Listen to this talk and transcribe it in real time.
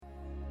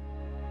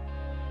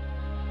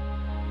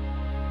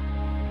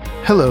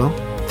Hello,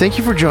 thank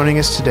you for joining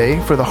us today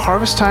for the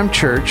Harvest Time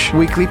Church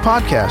weekly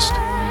podcast.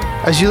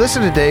 As you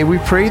listen today, we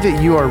pray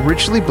that you are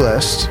richly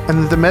blessed and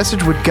that the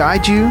message would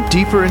guide you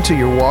deeper into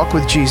your walk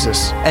with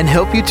Jesus and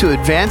help you to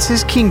advance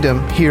His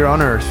kingdom here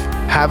on earth.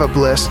 Have a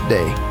blessed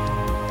day.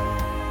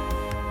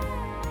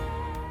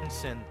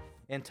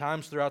 And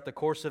times throughout the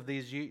course of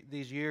these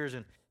years,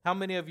 and how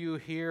many of you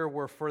here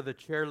were for the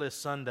chairless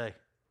Sunday?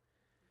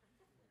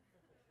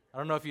 I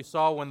don't know if you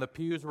saw when the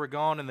pews were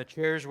gone and the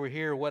chairs were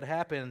here, what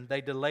happened?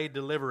 They delayed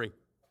delivery.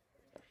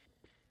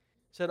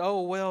 Said,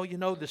 oh, well,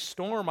 the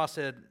storm. I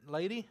said,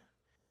 lady,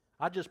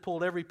 I just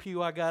pulled every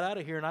pew I got out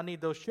of here and I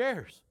need those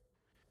chairs.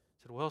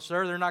 I said, well,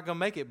 sir, they're not going to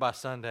make it by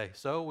Sunday.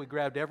 So we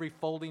grabbed every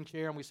folding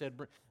chair and we said,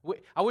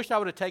 I wish I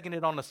would have taken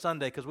it on a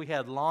Sunday because we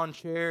had lawn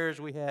chairs,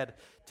 we had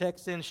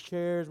Texans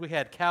chairs, we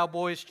had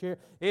Cowboys chairs.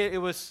 It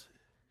was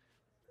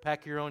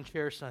pack your own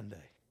chair Sunday.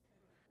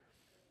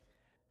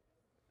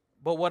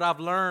 But what I've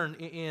learned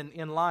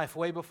in life,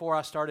 way before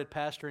I started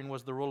pastoring,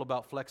 was the rule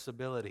about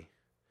flexibility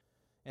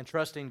and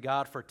trusting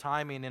God for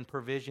timing and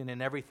provision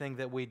in everything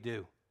that we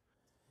do.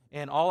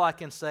 And all I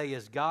can say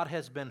is God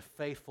has been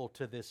faithful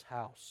to this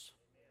house.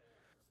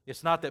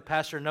 It's not that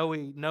Pastor Noe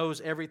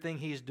knows everything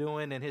he's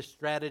doing and his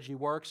strategy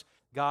works.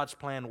 God's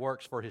plan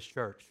works for His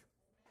church.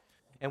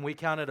 And we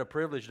count it a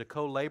privilege to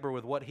co-labor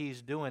with what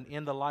He's doing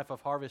in the life of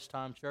Harvest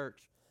Time Church.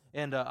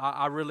 And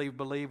I really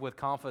believe with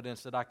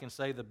confidence that I can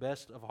say the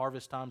best of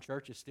Harvest Time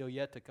Church is still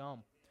yet to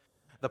come.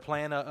 The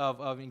plan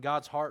of in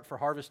God's heart for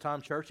Harvest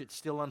Time Church, it's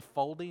still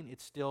unfolding.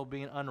 It's still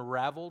being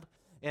unraveled.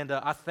 And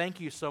I thank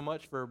you so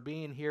much for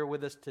being here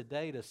with us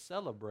today to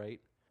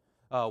celebrate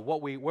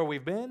where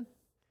we've been,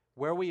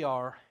 where we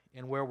are,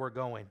 and where we're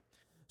going.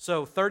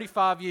 So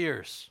 35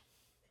 years.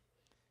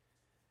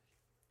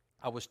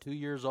 I was 2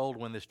 years old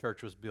when this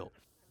church was built.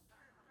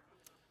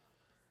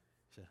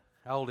 So,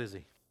 how old is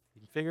he?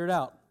 You can figure it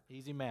out.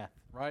 Easy math,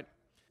 right?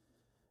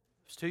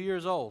 I was 2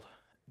 years old,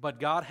 but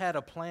God had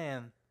a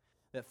plan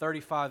that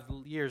 35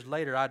 years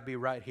later I'd be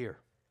right here.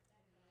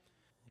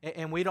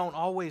 And we don't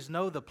always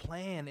know the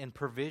plan and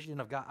provision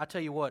of God. I tell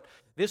you what,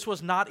 this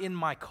was not in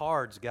my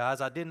cards, guys.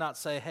 I did not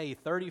say, hey,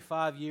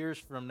 35 years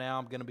from now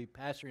I'm going to be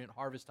pastoring at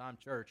Harvest Time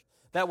Church.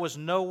 That was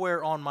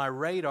nowhere on my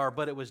radar,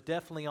 but it was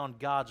definitely on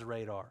God's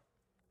radar.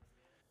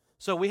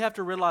 So we have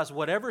to realize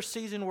whatever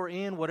season we're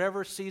in,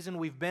 whatever season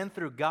we've been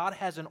through, God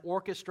has an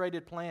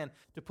orchestrated plan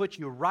to put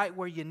you right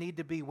where you need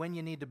to be when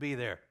you need to be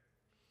there.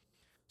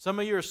 Some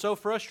of you are so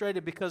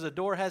frustrated because the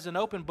door hasn't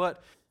opened,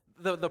 but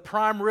the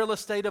prime real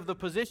estate of the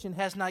position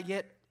has not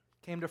yet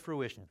came to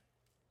fruition.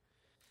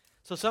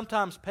 So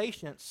sometimes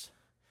patience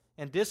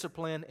and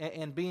discipline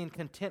and being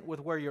content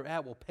with where you're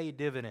at will pay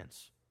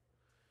dividends.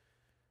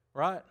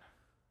 Right?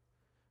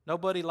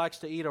 Nobody likes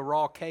to eat a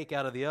raw cake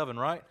out of the oven,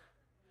 right?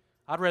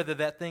 I'd rather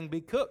that thing be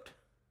cooked.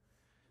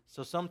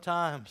 So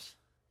sometimes,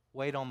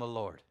 wait on the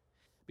Lord.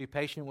 Be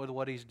patient with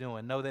what He's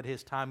doing. Know that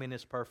His timing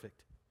is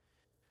perfect.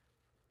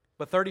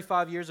 But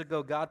 35 years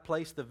ago, God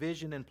placed the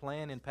vision and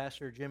plan in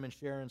Pastor Jim and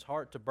Sharon's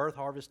heart to birth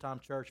Harvest Time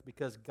Church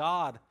because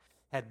God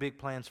had big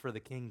plans for the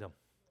kingdom.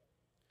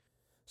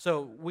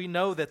 So we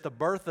know that the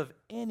birth of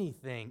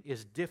anything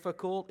is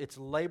difficult. It's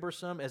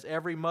laborsome, as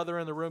every mother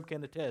in the room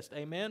can attest.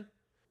 Amen?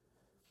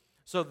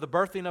 So the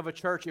birthing of a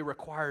church, it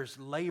requires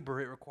labor,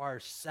 it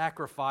requires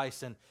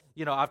sacrifice. And,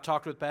 I've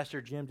talked with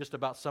Pastor Jim just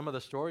about some of the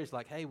stories,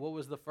 like, hey, what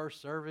was the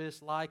first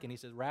service like? And he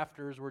said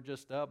rafters were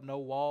just up, no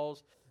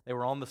walls. They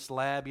were on the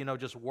slab,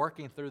 just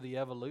working through the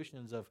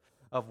evolutions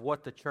of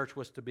what the church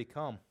was to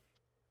become.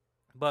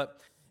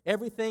 But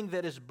everything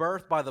that is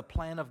birthed by the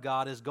plan of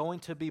God is going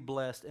to be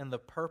blessed, and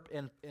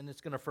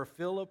it's going to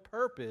fulfill a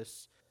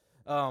purpose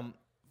of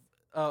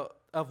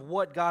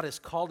what God has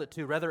called it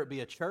to, whether it be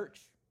a church,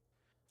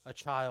 a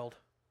child,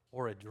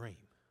 or a dream.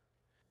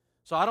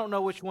 So I don't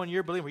know which one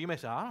you're believing. You may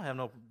say, I don't have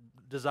no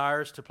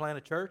desires to plant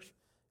a church.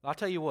 I'll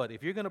tell you what,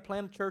 if you're going to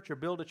plant a church or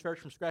build a church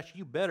from scratch,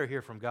 you better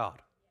hear from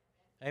God.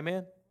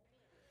 Amen?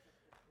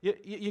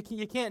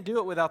 You can't do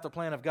it without the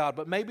plan of God.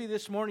 But maybe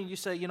this morning you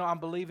say, I'm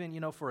believing,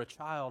 for a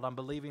child. I'm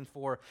believing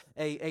for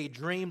a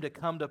dream to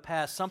come to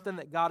pass, something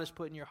that God has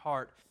put in your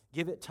heart.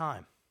 Give it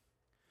time.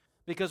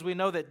 Because we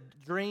know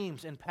that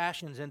dreams and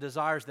passions and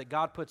desires that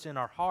God puts in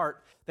our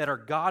heart that are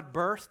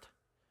God-birthed,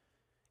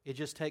 it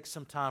just takes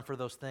some time for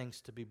those things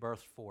to be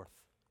birthed forth.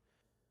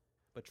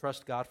 But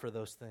trust God for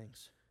those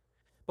things.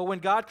 But when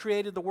God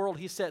created the world,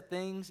 He set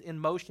things in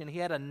motion. He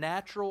had a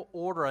natural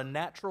order, a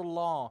natural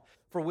law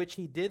for which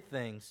He did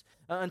things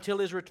until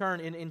His return.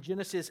 In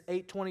Genesis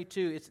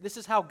 8:22, this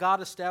is how God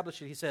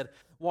established it. He said,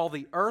 while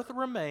the earth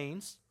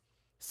remains,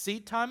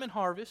 seed time and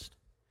harvest,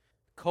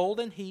 cold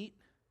and heat,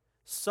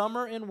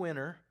 summer and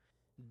winter,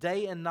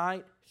 day and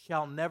night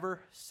shall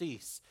never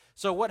cease.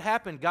 So what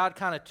happened? God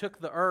kind of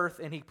took the earth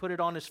and He put it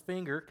on His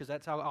finger, because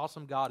that's how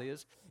awesome God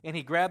is. And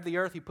He grabbed the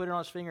earth, He put it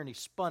on His finger, and He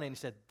spun it. And He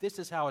said, this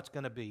is how it's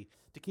going to be,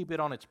 to keep it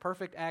on its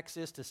perfect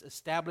axis, to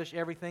establish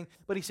everything.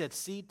 But He said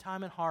seed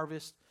time and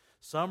harvest,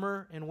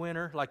 summer and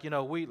winter. Like,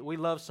 we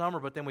love summer,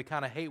 but then we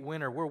kind of hate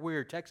winter. We're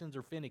weird. Texans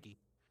are finicky.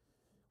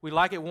 We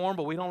like it warm,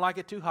 but we don't like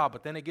it too hot.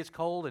 But then it gets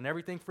cold and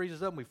everything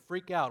freezes up and we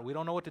freak out. We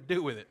don't know what to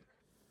do with it.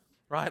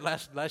 Right?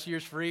 Last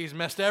year's freeze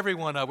messed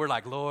everyone up. We're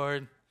like,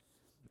 Lord,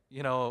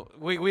 we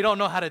don't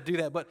know how to do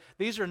that. But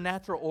these are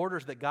natural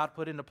orders that God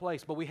put into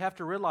place. But we have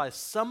to realize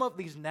some of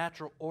these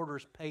natural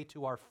orders pay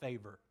to our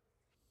favor.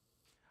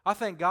 I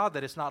thank God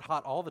that it's not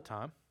hot all the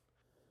time.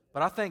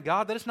 But I thank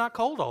God that it's not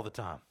cold all the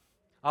time.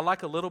 I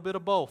like a little bit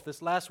of both.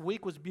 This last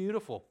week was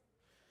beautiful.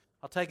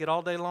 I'll take it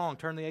all day long.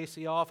 Turn the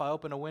AC off. I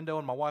open a window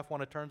and my wife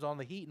turns on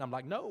the heat. And I'm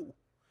like, no.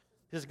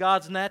 This is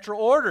God's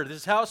natural order. This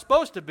is how it's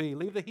supposed to be.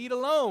 Leave the heat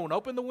alone.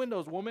 Open the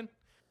windows, woman.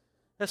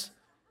 That's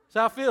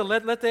how I feel.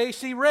 Let the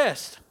AC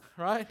rest.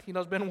 Right?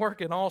 It's been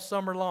working all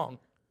summer long.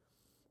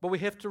 But we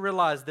have to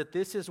realize that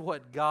this is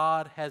what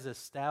God has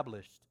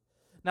established.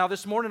 Now,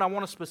 this morning I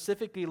want to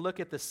specifically look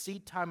at the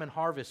seed time and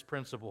harvest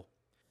principle.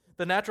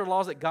 The natural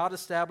laws that God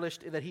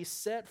established, that He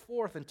set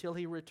forth until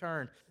He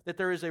returned, that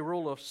there is a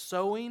rule of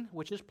sowing,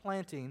 which is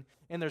planting,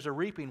 and there's a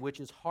reaping, which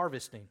is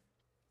harvesting.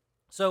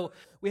 So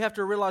we have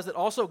to realize that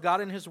also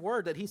God in His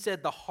Word, that He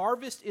said the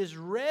harvest is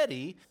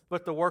ready,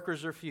 but the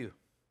workers are few.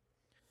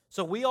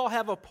 So we all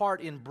have a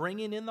part in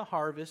bringing in the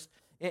harvest,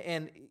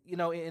 and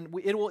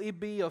it will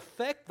be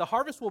the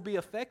harvest will be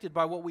affected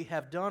by what we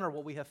have done or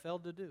what we have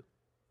failed to do.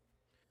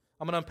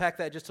 I'm going to unpack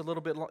that just a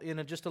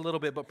little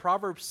bit, but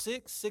Proverbs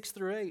 6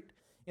 through 8,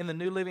 in the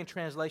New Living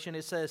Translation,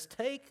 it says,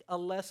 "Take a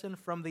lesson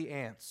from the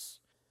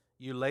ants,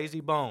 you lazy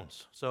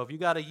bones." So if you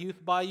got a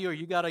youth by you, or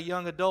you got a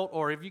young adult,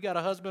 or if you got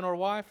a husband or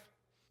wife,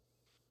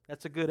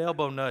 that's a good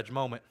elbow nudge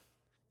moment.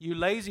 You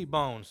lazy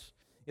bones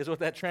is what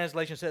that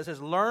translation says. It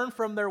says, "Learn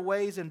from their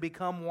ways and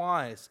become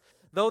wise.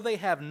 Though they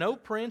have no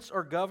prince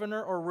or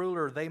governor or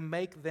ruler, they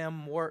make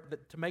them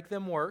work. To make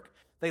them work,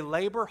 they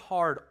labor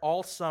hard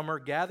all summer,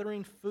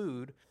 gathering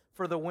food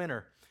for the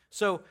winter."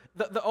 So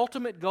the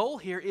ultimate goal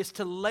here is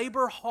to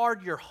labor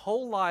hard your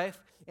whole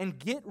life and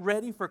get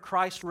ready for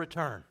Christ's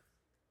return.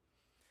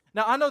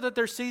 Now, I know that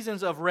there's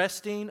seasons of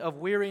resting, of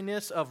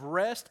weariness, of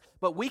rest,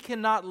 but we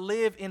cannot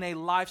live in a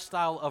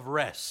lifestyle of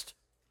rest.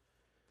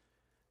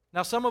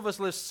 Now, some of us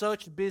live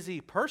such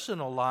busy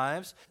personal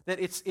lives that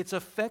it's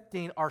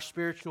affecting our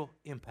spiritual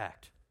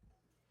impact.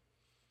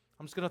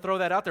 I'm just going to throw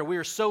that out there. We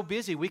are so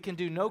busy, we can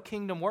do no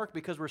kingdom work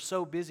because we're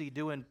so busy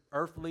doing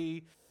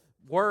earthly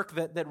work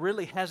that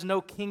really has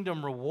no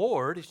kingdom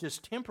reward. It's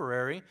just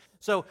temporary.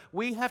 So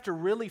we have to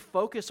really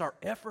focus our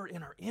effort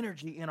and our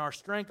energy and our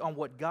strength on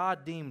what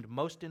God deemed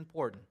most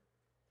important.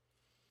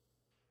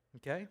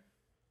 Okay?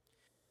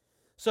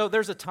 So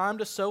there's a time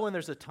to sow and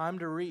there's a time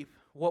to reap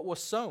what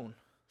was sown.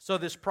 So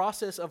this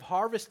process of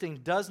harvesting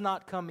does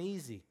not come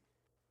easy.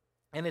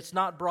 And it's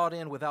not brought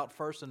in without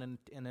first an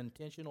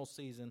intentional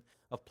season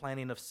of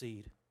planting of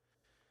seed.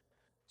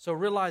 So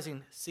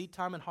realizing seed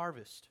time and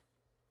harvest,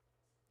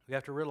 we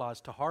have to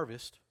realize to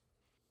harvest,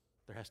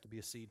 there has to be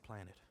a seed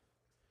planted.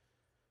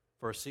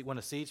 When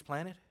a seed's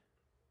planted,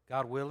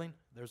 God willing,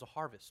 there's a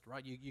harvest,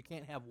 right? You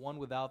can't have one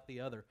without the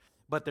other.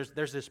 But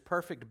there's this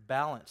perfect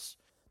balance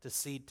to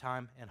seed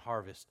time and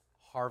harvest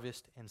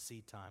and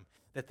seed time,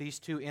 that these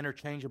two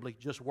interchangeably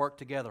just work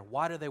together.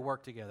 Why do they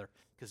work together?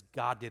 Because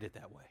God did it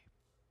that way.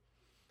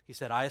 He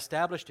said, "I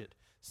established it,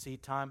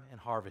 seed time and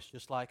harvest,"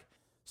 just like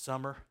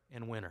summer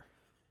and winter,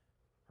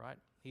 right?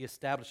 He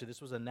established it.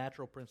 This was a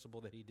natural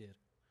principle that He did.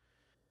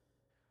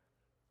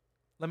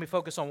 Let me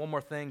focus on one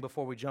more thing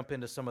before we jump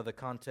into some of the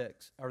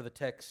context or the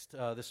text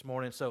this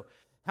morning. So,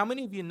 how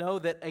many of you know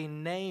that a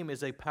name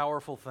is a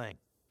powerful thing?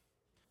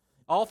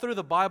 All through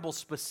the Bible,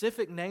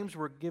 specific names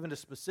were given to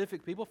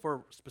specific people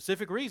for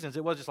specific reasons.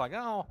 It was just like,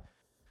 oh,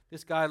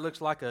 this guy looks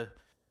like a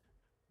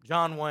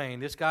John Wayne.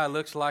 This guy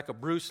looks like a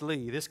Bruce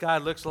Lee. This guy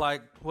looks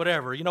like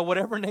whatever.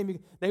 Whatever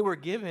name. They were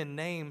given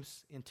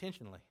names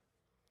intentionally.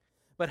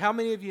 But how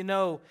many of you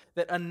know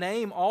that a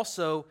name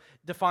also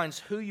defines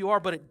who you are,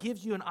 but it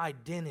gives you an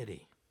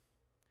identity?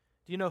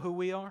 Do you know who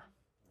we are?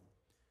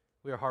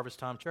 We are Harvest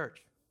Time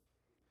Church.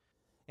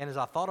 And as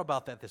I thought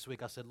about that this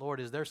week, I said,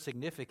 Lord, is there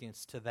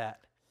significance to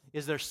that?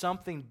 Is there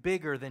something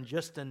bigger than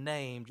just a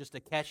name, just a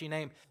catchy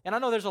name? And I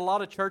know there's a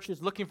lot of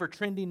churches looking for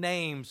trendy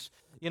names.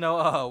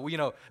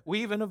 We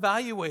even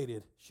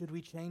evaluated, should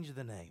we change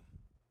the name?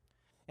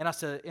 And I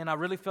said, and I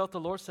really felt the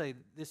Lord say,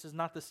 this is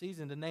not the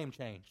season to name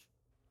change.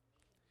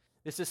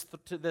 This is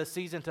the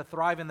season to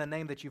thrive in the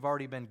name that you've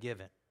already been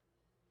given.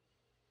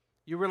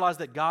 You realize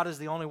that God is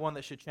the only one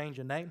that should change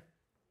a name?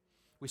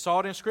 We saw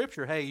it in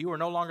Scripture. Hey, you are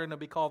no longer going to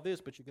be called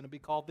this, but you're going to be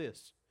called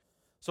this.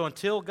 So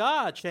until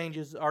God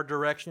changes our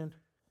direction,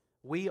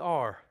 we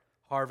are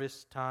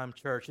Harvest Time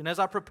Church. And as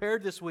I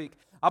prepared this week,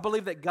 I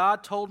believe that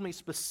God told me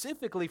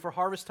specifically for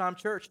Harvest Time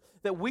Church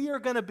that we are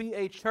going to be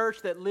a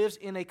church that lives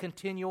in a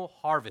continual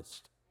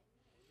harvest.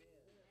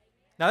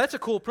 Now, that's a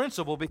cool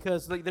principle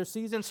because there's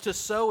seasons to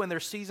sow and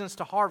there's seasons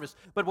to harvest.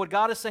 But what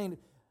God is saying,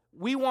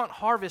 we want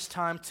Harvest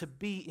Time to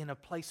be in a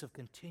place of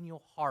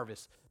continual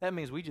harvest. That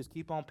means we just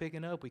keep on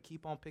picking up, we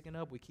keep on picking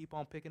up, we keep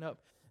on picking up.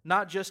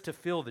 Not just to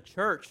fill the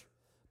church,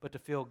 but to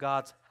fill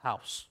God's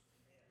house.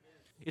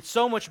 It's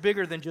so much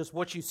bigger than just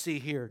what you see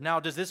here. Now,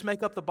 does this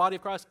make up the body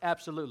of Christ?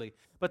 Absolutely.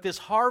 But this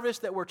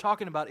harvest that we're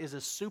talking about is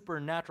a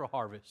supernatural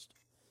harvest.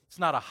 It's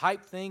not a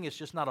hype thing. It's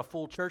just not a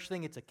full church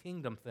thing. It's a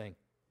kingdom thing.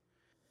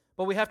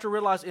 But we have to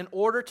realize in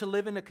order to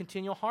live in a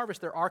continual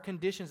harvest, there are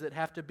conditions that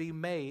have to be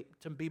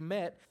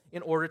met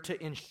in order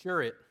to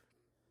ensure it.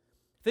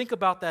 Think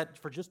about that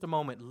for just a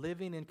moment,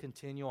 living in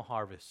continual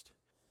harvest.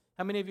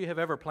 How many of you have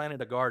ever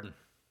planted a garden?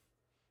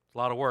 It's a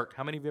lot of work.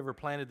 How many of you ever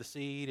planted the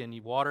seed and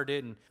you watered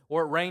it,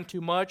 or it rained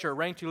too much or it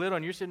rained too little,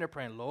 and you're sitting there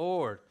praying,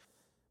 Lord.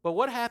 But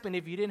what happened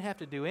if you didn't have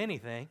to do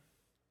anything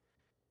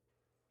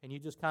and you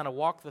just kind of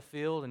walked the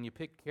field and you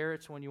picked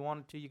carrots when you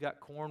wanted to, you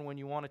got corn when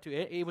you wanted to?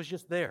 It was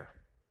just there.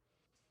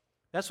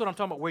 That's what I'm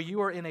talking about, where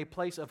you are in a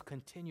place of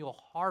continual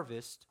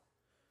harvest.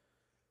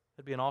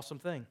 That'd be an awesome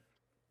thing.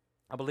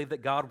 I believe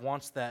that God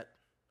wants that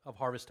of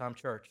Harvest Time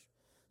Church.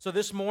 So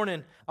this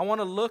morning, I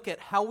want to look at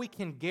how we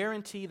can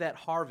guarantee that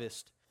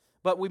harvest,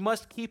 but we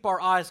must keep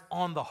our eyes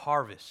on the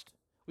harvest.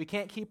 We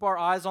can't keep our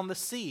eyes on the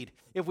seed.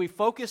 If we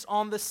focus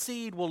on the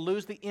seed, we'll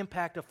lose the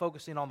impact of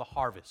focusing on the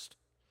harvest.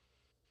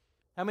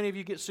 How many of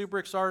you get super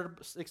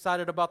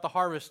excited about the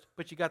harvest,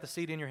 but you got the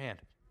seed in your hand?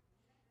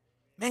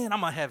 Man,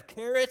 I'm going to have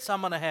carrots,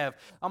 I'm going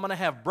to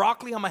have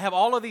broccoli, I'm going to have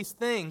all of these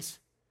things.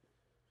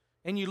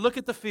 And you look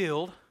at the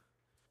field,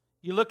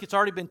 you look, it's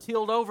already been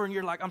tilled over, and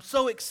you're like, I'm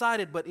so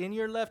excited, but in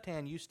your left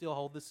hand, you still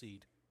hold the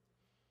seed.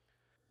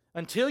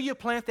 Until you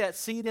plant that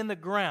seed in the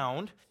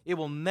ground, it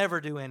will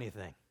never do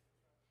anything.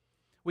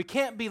 We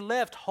can't be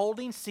left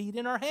holding seed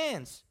in our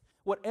hands.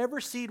 Whatever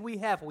seed we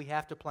have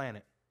to plant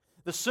it.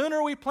 The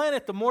sooner we plant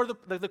it,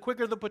 the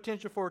quicker the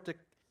potential for it to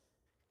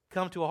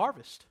come to a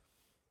harvest.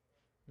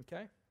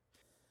 Okay?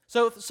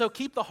 So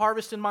keep the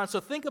harvest in mind. So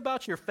think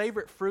about your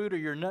favorite fruit or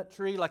your nut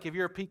tree. Like if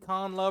you're a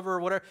pecan lover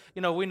or whatever,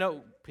 we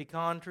know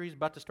pecan trees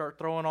about to start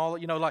throwing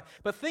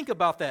but think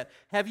about that.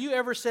 Have you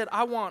ever said,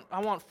 I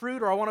want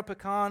fruit or I want a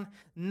pecan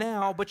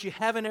now, but you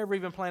haven't ever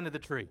even planted the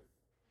tree?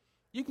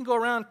 You can go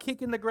around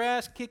kicking the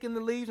grass, kicking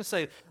the leaves and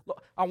say,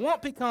 look, I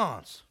want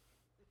pecans.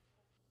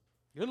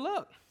 Good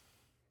luck.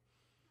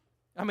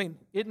 I mean,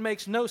 it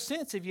makes no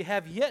sense if you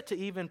have yet to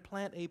even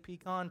plant a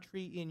pecan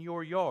tree in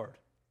your yard.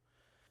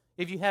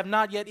 If you have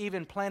not yet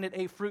even planted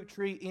a fruit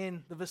tree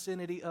in the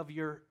vicinity of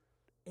your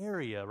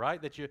area, right,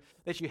 that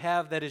you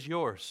have that is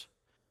yours.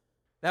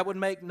 That would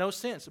make no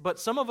sense. But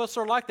some of us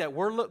are like that.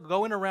 We're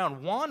going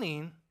around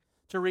wanting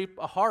to reap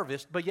a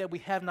harvest, but yet we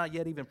have not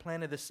yet even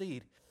planted the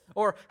seed.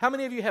 Or how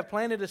many of you have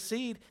planted a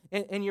seed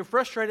and you're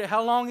frustrated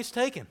how long it's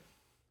taken?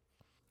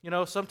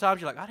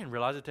 Sometimes you're like, I didn't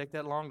realize it'd take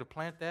that long to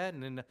plant that.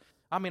 And then,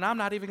 I'm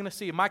not even going to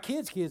see it. My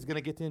kid's going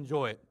to get to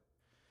enjoy it.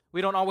 We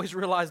don't always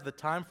realize the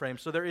time frame.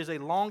 So there is a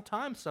long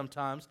time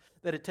sometimes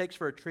that it takes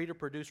for a tree to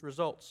produce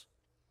results.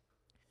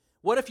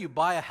 What if you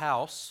buy a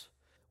house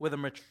with a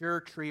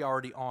mature tree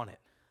already on it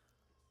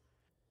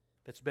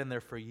that's been there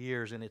for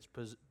years and it's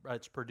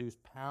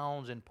produced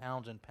pounds and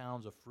pounds and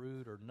pounds of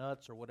fruit or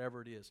nuts or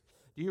whatever it is?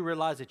 Do you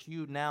realize that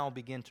you now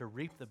begin to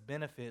reap the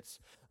benefits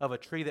of a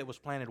tree that was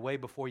planted way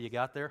before you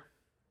got there?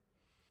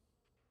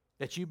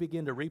 That you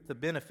begin to reap the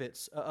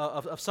benefits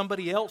of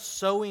somebody else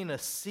sowing a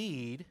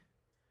seed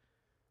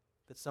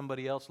that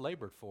somebody else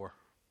labored for.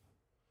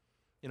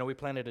 We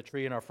planted a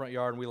tree in our front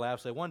yard and we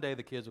laughed and said, one day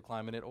the kids will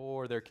climb in it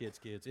or their kids'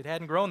 kids. It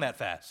hadn't grown that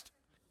fast.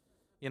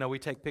 We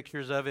take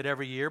pictures of it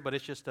every year, but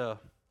it's just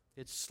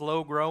it's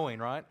slow growing,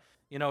 right?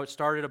 It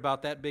started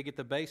about that big at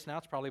the base. Now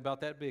it's probably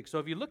about that big. So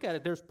if you look at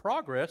it, there's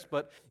progress,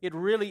 but it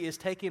really is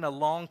taking a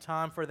long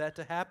time for that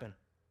to happen.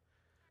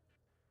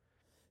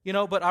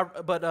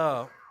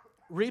 But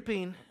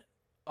reaping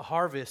a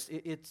harvest,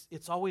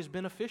 it's always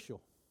beneficial.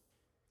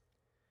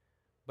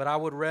 But I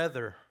would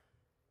rather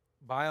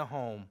buy a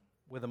home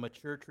with a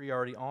mature tree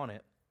already on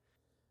it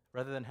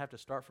rather than have to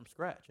start from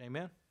scratch.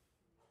 Amen?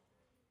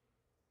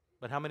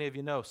 But how many of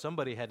you know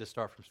somebody had to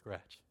start from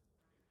scratch?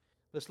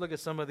 Let's look at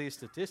some of these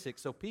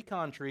statistics. So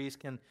pecan trees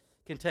can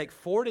take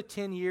 4 to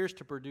 10 years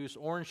to produce.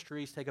 Orange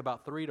trees take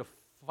about 3 to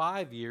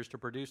 5 years to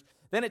produce.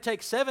 Then it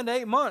takes 7 to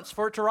 8 months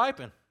for it to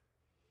ripen.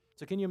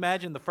 So can you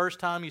imagine the first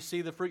time you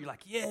see the fruit, you're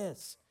like,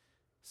 yes.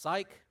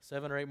 Psych,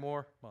 7 or 8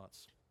 more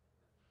months.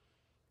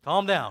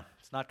 Calm down.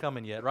 It's not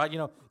coming yet, right?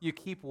 You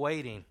keep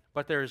waiting,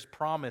 but there's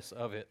promise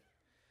of it.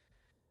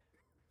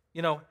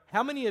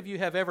 How many of you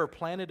have ever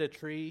planted a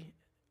tree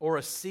or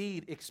a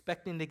seed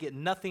expecting to get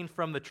nothing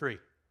from the tree?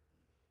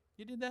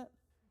 You did that?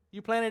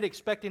 You planted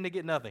expecting to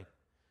get nothing.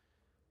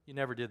 You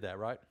never did that,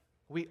 right?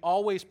 We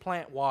always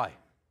plant why?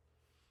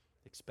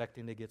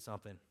 Expecting to get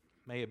something.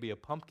 May it be a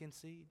pumpkin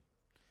seed.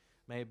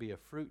 May it be a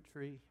fruit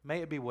tree.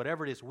 May it be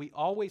whatever it is. We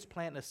always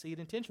plant a seed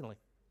intentionally.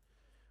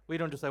 We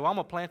don't just say, well, I'm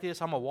going to plant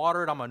this, I'm going to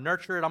water it, I'm going to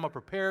nurture it, I'm going to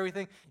prepare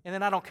everything, and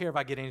then I don't care if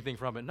I get anything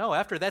from it. No,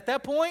 after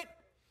that point,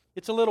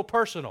 it's a little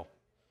personal.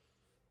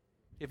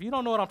 If you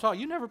don't know what I'm talking,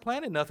 you never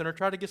planted nothing or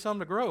tried to get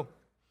something to grow,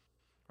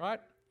 right?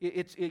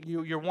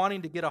 You're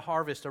wanting to get a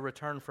harvest, a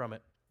return from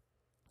it.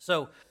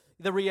 So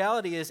the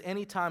reality is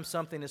anytime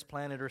something is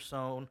planted or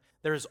sown,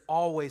 there's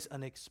always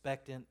an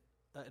expectant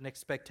an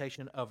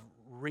expectation of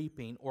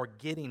reaping or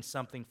getting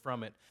something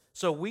from it.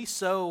 So we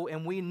sow,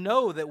 and we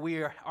know that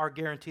we are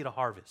guaranteed a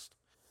harvest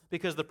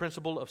because the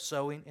principle of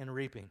sowing and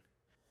reaping.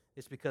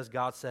 It's because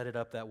God set it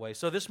up that way.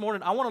 So this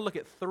morning, I want to look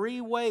at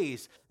 3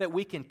 ways that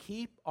we can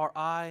keep our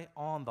eye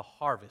on the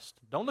harvest.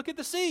 Don't look at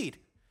the seed.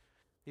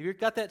 If you've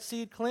got that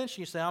seed clenched,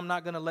 you say, I'm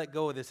not going to let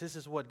go of this. This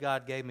is what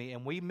God gave me.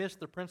 And we miss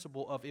the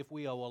principle of if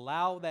we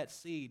allow that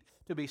seed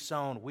to be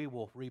sown, we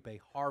will reap a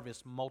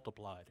harvest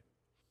multiplied.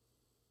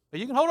 But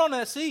you can hold on to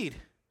that seed,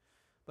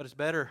 but it's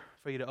better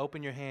for you to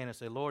open your hand and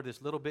say, Lord,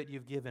 this little bit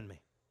you've given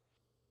me,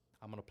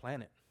 I'm going to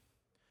plant it.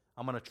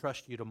 I'm going to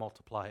trust you to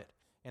multiply it,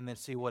 and then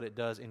see what it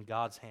does in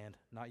God's hand,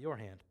 not your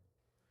hand.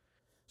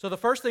 So the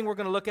first thing we're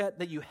going to look at,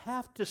 that you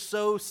have to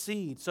sow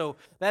seed. So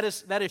that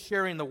is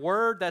sharing the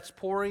word, that's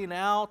pouring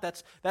out,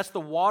 that's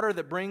the water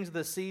that brings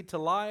the seed to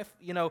life.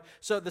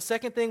 So the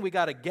second thing, we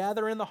got to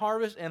gather in the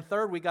harvest, and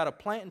third, we got to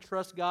plant and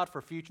trust God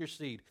for future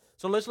seed.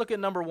 So let's look at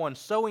number 1,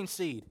 sowing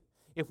seed.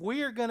 If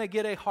we are going to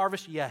get a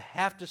harvest, you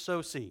have to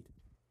sow seed.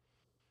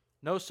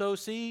 No sow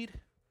seed,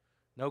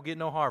 get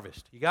no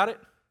harvest. You got it?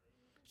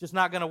 It's just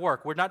not going to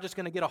work. We're not just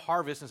going to get a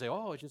harvest and say,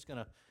 oh, it's just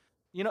going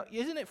to,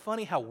 isn't it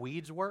funny how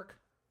weeds work?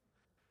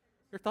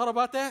 You ever thought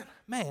about that?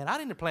 Man, I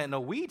didn't plant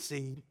no weed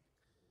seed.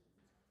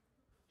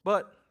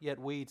 But yet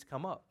weeds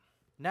come up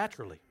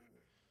naturally.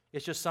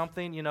 It's just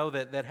something,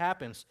 that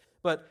happens.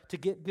 But to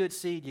get good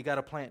seed, you got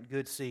to plant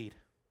good seed.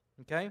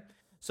 Okay?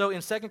 So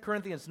in 2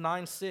 Corinthians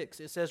 9:6,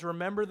 it says,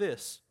 remember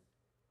this,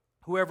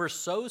 whoever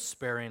sows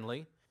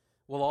sparingly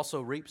will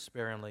also reap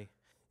sparingly,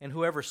 and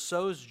whoever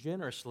sows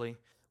generously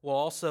will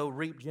also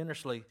reap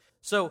generously.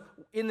 So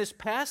in this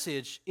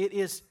passage, it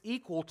is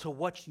equal to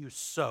what you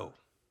sow.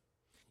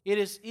 It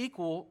is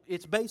equal,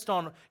 it's based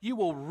on you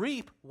will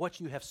reap what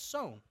you have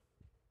sown.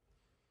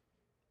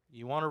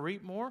 You want to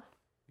reap more?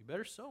 You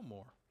better sow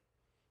more.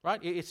 Right?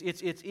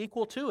 It's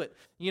equal to it.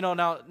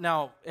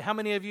 Now how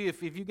many of you,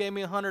 if you gave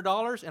me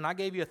 $100 and I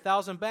gave you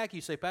 1,000 back,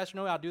 you say, Pastor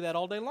Noe, I'll do that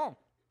all day long.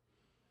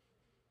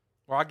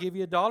 Or I'll give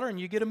you $1 and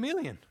you get $1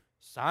 million.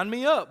 Sign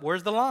me up.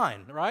 Where's the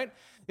line? Right?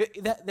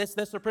 That's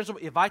the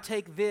principle. If I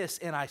take this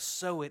and I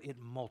sow it, it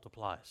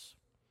multiplies.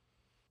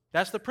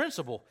 That's the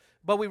principle.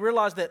 But we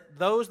realize that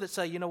those that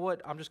say, you know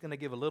what, I'm just going to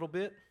give a little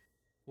bit,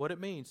 what it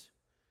means,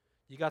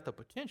 you got the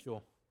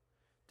potential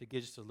to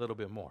get just a little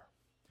bit more.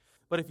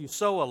 But if you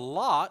sow a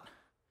lot,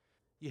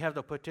 you have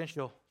the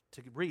potential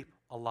to reap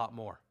a lot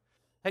more.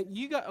 Hey,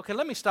 okay,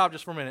 let me stop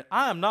just for a minute.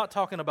 I am not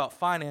talking about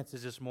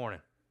finances this morning.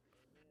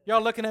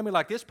 Y'all looking at me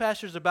like this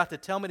pastor's about to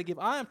tell me to give.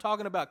 I am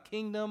talking about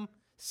kingdom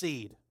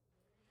seed.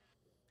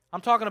 I'm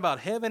talking about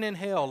heaven and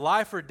hell,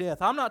 life or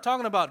death. I'm not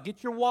talking about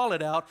get your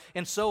wallet out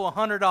and sow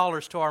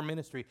 $100 to our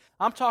ministry.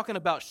 I'm talking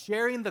about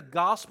sharing the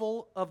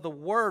gospel of the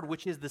word,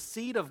 which is the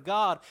seed of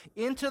God,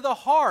 into the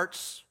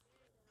hearts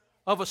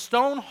of a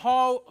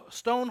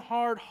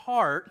stone-hard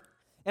heart,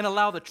 and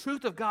allow the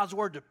truth of God's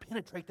word to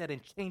penetrate that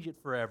and change it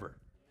forever.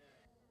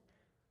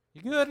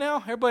 You good now?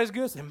 Everybody's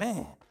good? Say,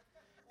 man,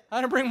 I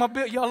didn't bring my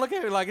bill. Y'all look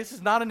at me like this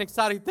is not an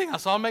exciting thing.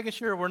 So I'm making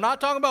sure we're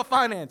not talking about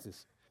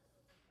finances.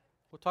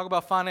 We'll talk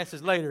about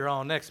finances later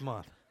on next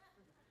month.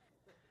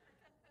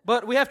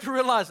 But we have to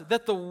realize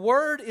that the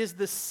word is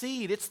the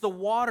seed. It's the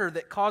water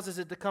that causes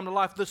it to come to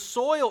life. The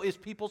soil is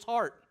people's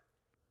heart.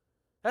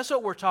 That's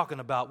what we're talking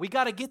about. We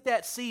got to get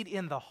that seed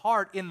in the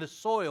heart, in the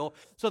soil,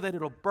 so that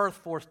it'll birth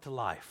forth to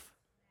life.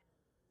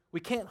 We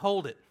can't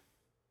hold it.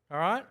 All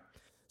right?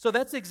 So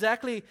that's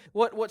exactly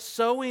what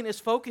sowing is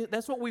focused.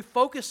 That's what we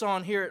focus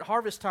on here at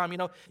Harvest Time.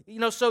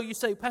 So you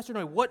say, Pastor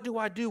Noe, what do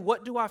I do?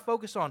 What do I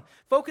focus on?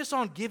 Focus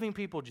on giving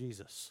people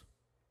Jesus.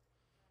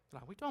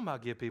 Like, we talking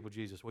about give people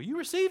Jesus. Well, you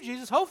received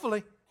Jesus,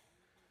 hopefully.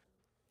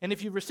 And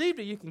if you received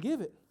it, you can give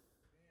it.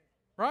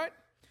 Right?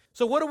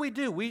 So what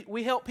do?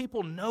 We help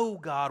people know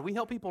God. We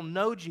help people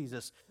know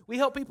Jesus. We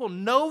help people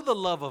know the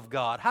love of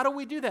God. How do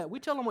we do that?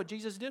 We tell them what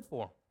Jesus did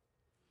for them.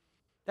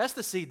 That's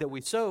the seed that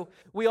we sow.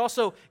 We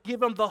also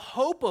give them the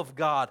hope of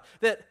God,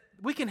 that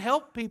we can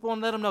help people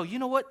and let them know, you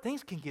know what,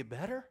 things can get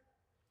better.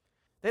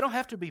 They don't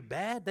have to be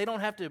bad. They don't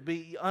have to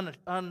be,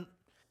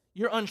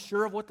 you're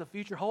unsure of what the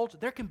future holds.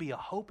 There can be a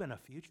hope and a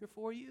future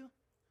for you.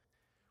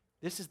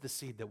 This is the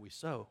seed that we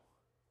sow.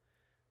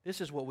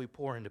 This is what we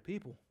pour into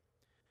people.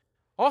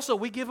 Also,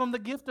 we give them the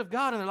gift of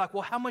God, and they're like,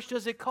 well, how much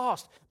does it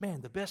cost?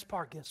 Man, the best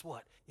part, guess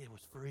what? It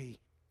was free.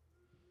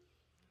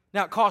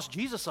 Now, it cost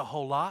Jesus a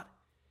whole lot.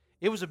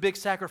 It was a big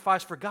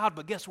sacrifice for God,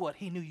 but guess what?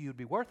 He knew you'd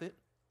be worth it.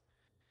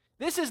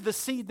 This is the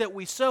seed that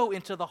we sow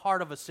into the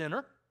heart of a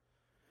sinner.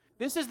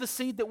 This is the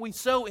seed that we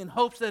sow in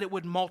hopes that it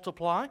would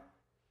multiply.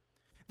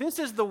 This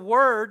is the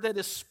word that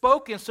is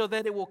spoken so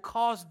that it will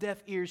cause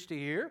deaf ears to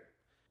hear.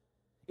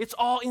 It's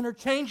all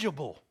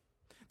interchangeable.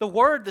 The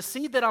word, the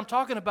seed that I'm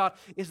talking about,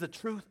 is the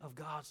truth of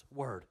God's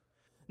word.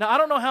 Now, I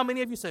don't know how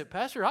many of you say,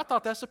 Pastor, I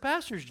thought that's a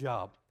pastor's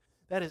job.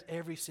 That is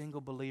every single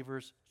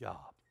believer's job.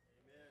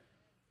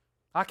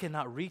 I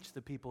cannot reach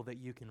the people that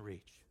you can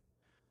reach.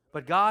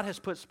 But God has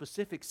put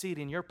specific seed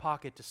in your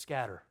pocket to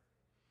scatter.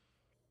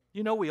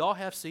 You know we all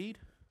have seed.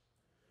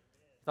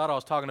 Thought I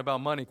was talking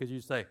about money because you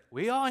say,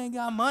 we all ain't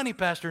got money,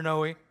 Pastor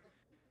Noe.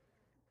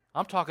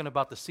 I'm talking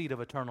about the seed of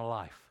eternal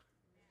life.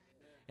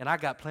 And I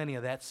got plenty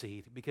of that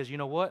seed because you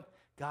know what?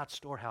 God's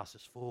storehouse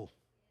is full.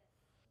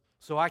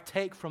 So I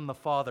take from the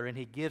Father and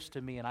He gives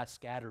to me and I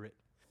scatter it.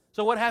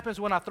 So what happens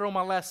when I throw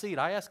my last seed?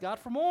 I ask God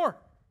for more.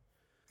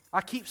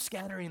 I keep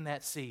scattering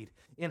that seed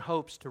in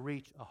hopes to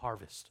reach a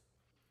harvest.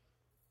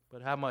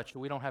 But how much?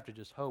 We don't have to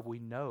just hope. We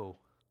know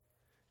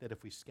that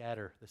if we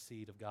scatter the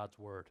seed of God's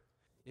Word,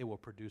 it will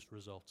produce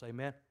results.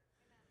 Amen?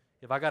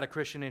 If I got a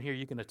Christian in here,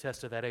 you can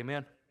attest to that.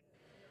 Amen?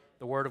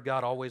 The Word of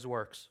God always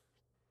works.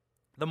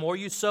 The more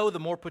you sow, the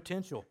more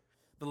potential.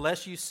 The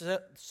less you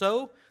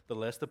sow, the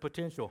less the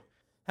potential.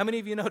 How many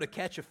of you know to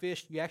catch a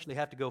fish, you actually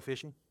have to go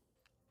fishing?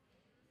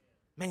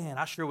 Man,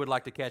 I sure would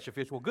like to catch a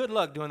fish. Well, good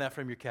luck doing that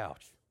from your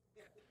couch.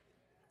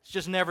 It's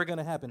just never going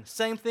to happen.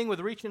 Same thing with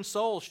reaching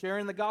souls,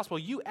 sharing the gospel.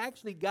 You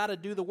actually got to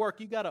do the work.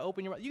 You got to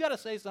open your mouth. You got to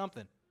say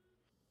something.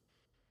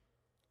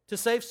 To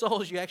save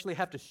souls, you actually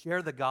have to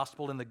share the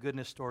gospel and the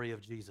goodness story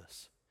of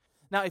Jesus.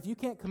 Now, if you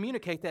can't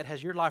communicate that,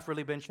 has your life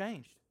really been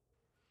changed?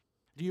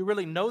 Do you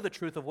really know the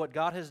truth of what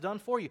God has done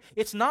for you?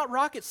 It's not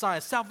rocket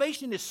science.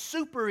 Salvation is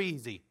super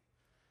easy.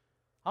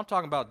 I'm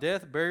talking about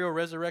death, burial,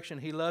 resurrection.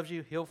 He loves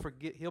you. He'll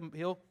forget.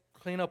 He'll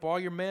clean up all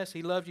your mess.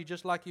 He loves you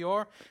just like you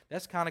are.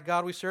 That's the kind of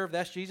God we serve.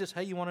 That's Jesus.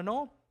 Hey, you want to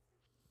know Him?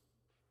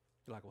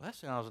 You're like, well, that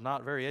sounds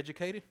not very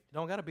educated. You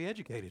don't got to be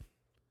educated.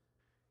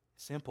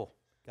 Simple.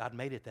 God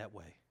made it that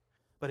way.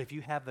 But if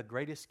you have the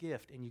greatest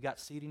gift and you got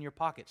seed in your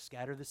pocket,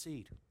 scatter the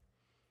seed.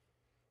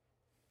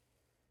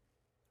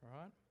 All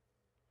right?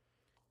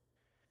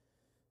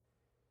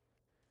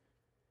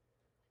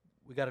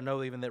 We got to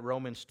know even that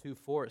Romans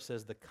 2:4, it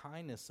says the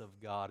kindness of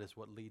God is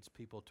what leads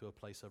people to a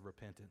place of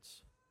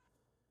repentance.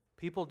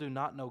 People do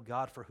not know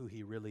God for who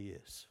He really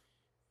is.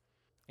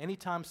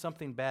 Anytime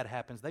something bad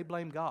happens, they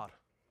blame God.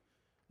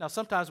 Now,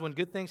 sometimes when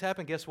good things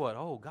happen, guess what?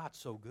 Oh, God's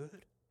so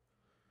good.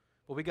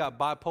 Well, we got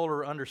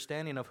bipolar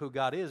understanding of who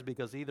God is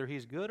because either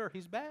He's good or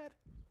He's bad.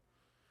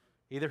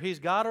 Either He's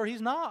God or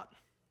He's not.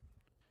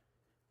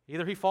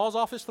 Either He falls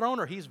off His throne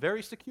or He's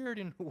very secured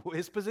in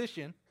His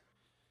position.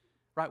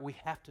 Right? We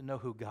have to know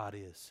who God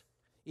is,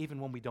 even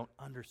when we don't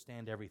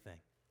understand everything.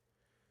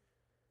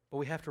 But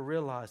we have to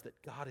realize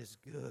that God is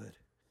good.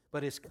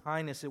 But His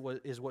kindness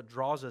is what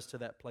draws us to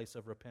that place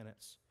of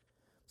repentance.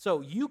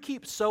 So you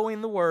keep sowing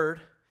the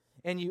Word,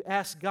 and you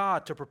ask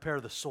God to prepare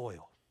the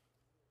soil.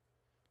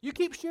 You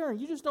keep sharing.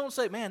 You just don't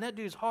say, man, that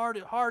dude's hard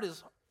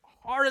as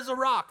a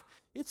rock.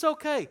 It's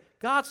okay.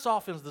 God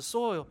softens the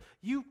soil.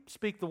 You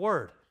speak the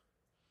Word.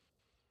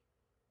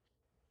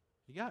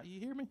 You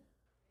hear me?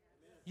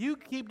 You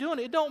keep doing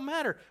it. It don't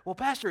matter. Well,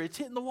 Pastor, it's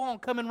hitting the wall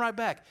and coming right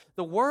back.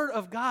 The Word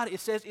of God, it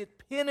says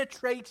it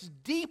penetrates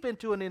deep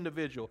into an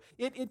individual.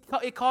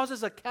 It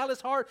causes a callous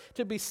heart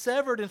to be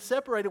severed and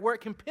separated where it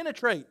can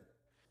penetrate.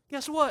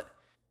 Guess what?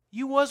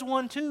 You was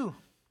one too.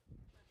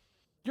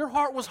 Your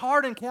heart was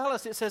hard and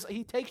callous. It says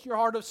He takes your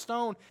heart of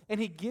stone and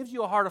He gives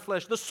you a heart of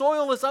flesh. The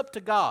soil is up to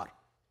God.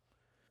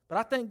 But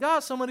I thank God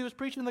somebody was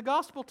preaching the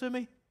gospel to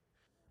me.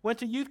 Went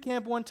to youth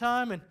camp one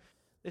time and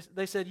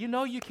they said,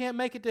 you can't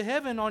make it to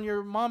heaven on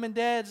your mom and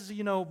dad's,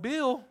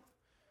 bill.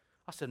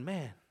 I said,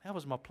 man, that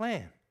was my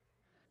plan.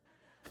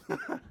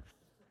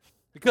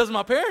 Because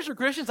my parents are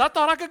Christians, I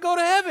thought I could go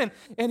to heaven.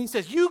 And he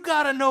says, you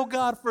got to know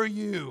God for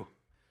you.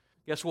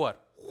 Guess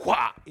what?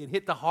 Whah! It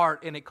hit the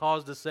heart and it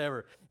caused a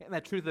sever. And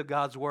that truth of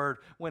God's Word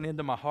went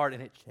into my heart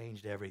and it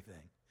changed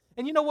everything.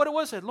 And you know what it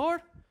was? I said,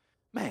 Lord,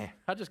 man,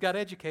 I just got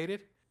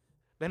educated.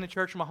 Been in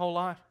church my whole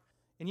life.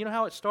 And you know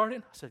how it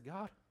started? I said,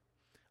 God,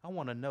 I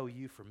want to know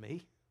You for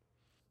me.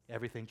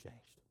 Everything changed.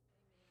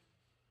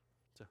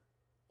 So,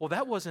 well,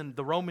 that wasn't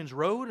the Romans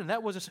road, and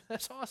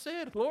that's all I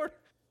said, Lord.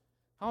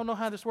 I don't know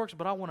how this works,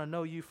 but I want to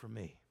know You for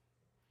me.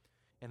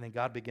 And then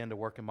God began to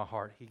work in my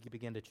heart. He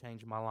began to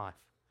change my life.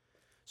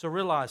 So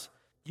realize,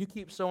 you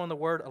keep sowing the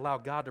Word, allow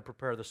God to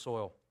prepare the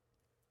soil.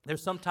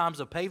 There's sometimes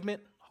a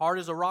pavement, hard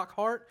as a rock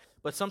heart,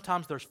 but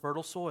sometimes there's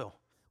fertile soil.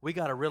 We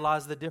got to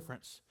realize the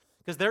difference.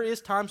 Because there is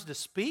times to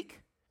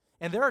speak,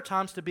 and there are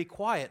times to be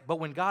quiet.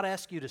 But when God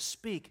asks you to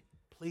speak,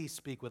 please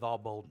speak with all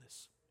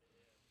boldness.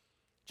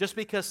 Just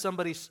because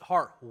somebody's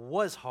heart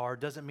was hard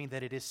doesn't mean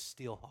that it is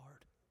still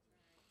hard.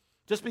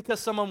 Just because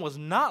someone was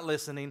not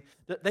listening,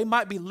 they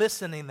might be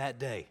listening that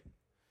day.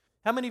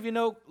 How many of you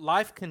know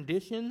life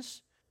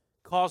conditions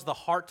cause the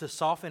heart to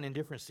soften in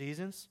different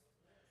seasons?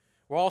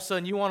 Where all of a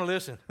sudden you want to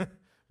listen.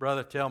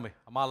 Brother, tell me,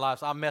 my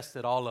life, I messed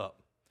it all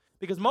up.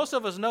 Because most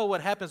of us know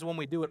what happens when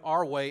we do it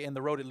our way and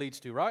the road it leads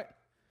to, right?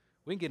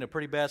 We can get in a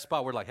pretty bad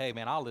spot. We're like, hey,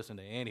 man, I'll listen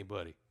to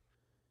anybody.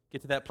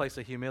 Get to that place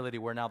of humility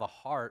where now the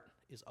heart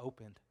is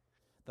opened.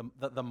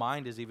 The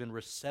mind is even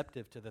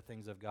receptive to the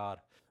things of God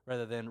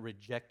rather than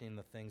rejecting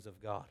the things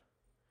of God.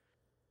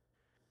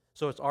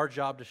 So it's our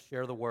job to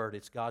share the Word.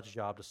 It's God's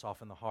job to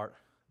soften the heart.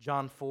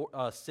 John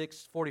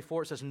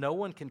 6:44, it says, no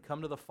one can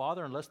come to the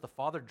Father unless the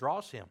Father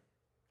draws him.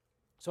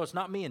 So it's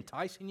not me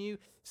enticing you.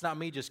 It's not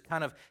me just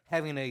kind of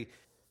having a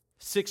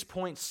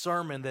 6-point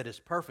sermon that is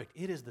perfect.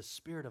 It is the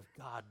Spirit of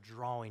God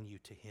drawing you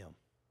to Him.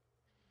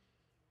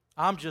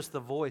 I'm just the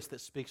voice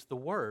that speaks the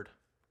word.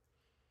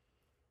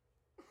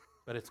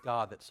 But it's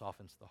God that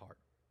softens the heart.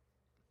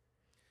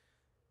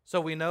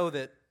 So we know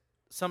that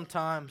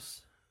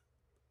sometimes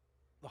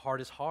the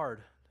heart is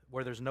hard,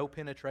 where there's no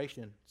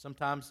penetration.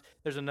 Sometimes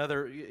there's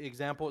another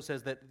example. It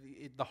says that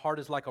the heart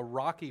is like a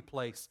rocky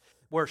place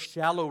where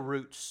shallow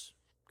roots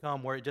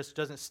come, where it just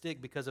doesn't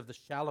stick because of the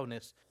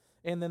shallowness.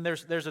 And then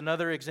there's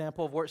another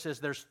example of where it says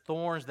there's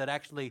thorns that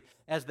actually,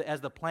 as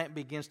the plant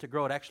begins to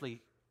grow, it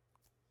actually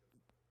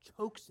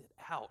chokes it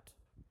out.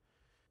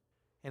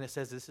 And it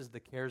says this is the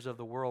cares of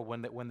the world,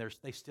 when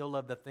they still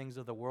love the things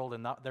of the world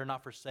and they're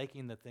not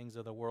forsaking the things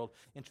of the world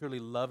and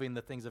truly loving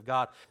the things of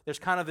God. There's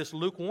kind of this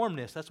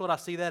lukewarmness. That's what I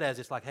see that as.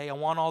 It's like, hey, I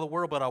want all the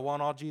world, but I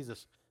want all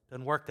Jesus.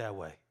 Doesn't work that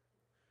way.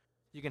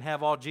 You can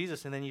have all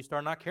Jesus and then you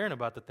start not caring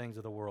about the things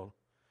of the world.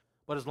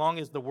 But as long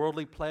as the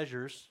worldly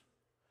pleasures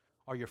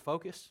are your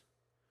focus,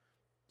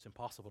 it's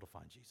impossible to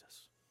find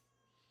Jesus.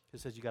 It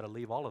says you got to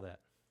leave all of that.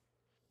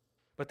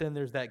 But then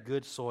there's that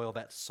good soil,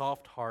 that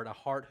soft heart, a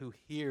heart who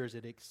hears,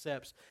 it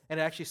accepts. And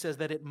it actually says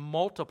that it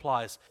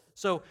multiplies.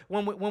 So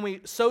when we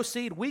sow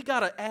seed, we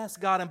got to ask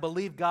God and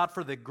believe God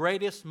for the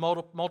greatest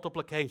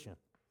multiplication.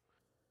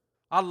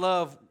 I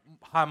love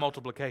high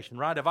multiplication,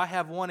 right? If I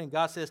have one and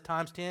God says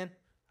times 10,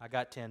 I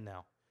got 10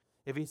 now.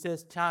 If He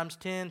says times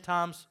 10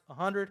 times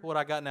 100, what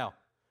I got now?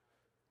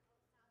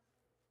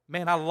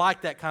 Man, I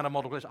like that kind of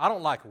multiplication. I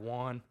don't like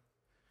one.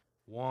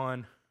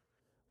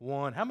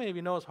 How many of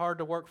you know it's hard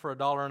to work for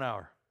 $1 an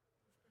hour?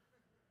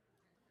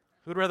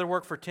 Who'd rather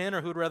work for 10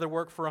 or who'd rather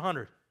work for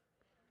 100?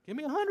 Give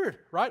me 100,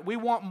 right? We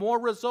want more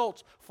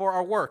results for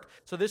our work.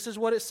 So this is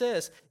what it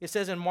says. It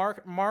says in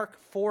Mark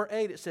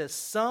 4:8, it says,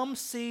 some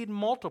seed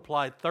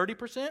multiplied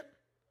 30%,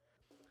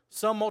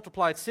 some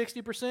multiplied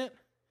 60%,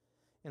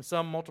 and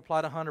some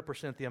multiplied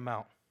 100% the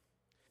amount.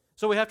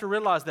 So we have to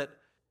realize that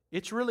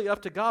it's really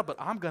up to God, but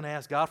I'm going to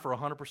ask God for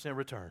 100%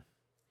 return.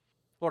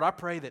 Lord, I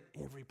pray that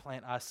every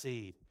plant I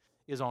seed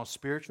is on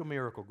spiritual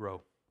miracle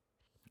grow.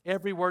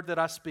 Every word that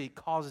I speak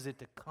causes it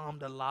to come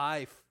to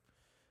life.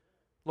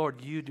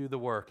 Lord, you do the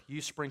work.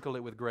 You sprinkle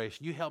it with grace.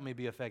 You help me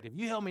be effective.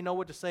 You help me know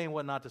what to say and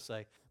what not to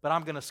say. But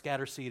I'm going to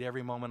scatter seed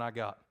every moment I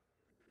got.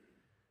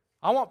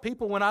 I want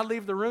people, when I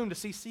leave the room, to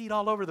see seed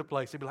all over the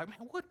place. They'd be like,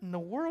 man, what in the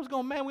world's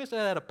going on? Man, we just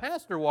had a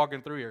pastor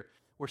walking through here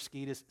where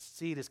seed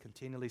is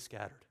continually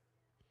scattered.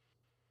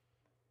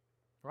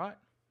 Right?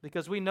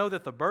 Because we know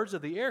that the birds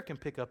of the air can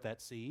pick up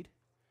that seed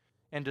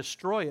and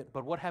destroy it,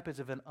 but what happens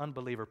if an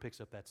unbeliever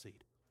picks up that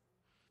seed?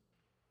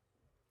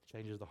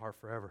 Changes the heart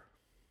forever.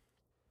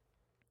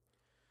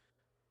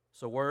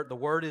 So the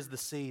word is the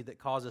seed that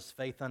causes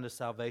faith unto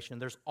salvation.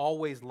 There's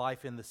always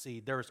life in the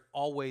seed. There is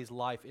always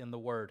life in the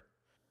word.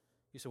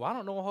 You say, well, I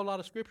don't know a whole lot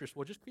of scriptures.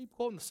 Well, just keep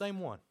quoting the same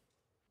one.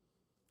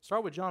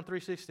 Start with John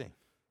 3:16. Say,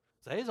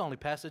 it's the only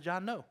passage I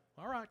know.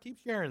 All right, keep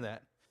sharing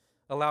that.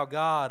 Allow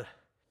God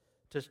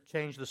to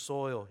change the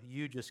soil.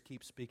 You just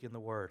keep speaking the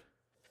word.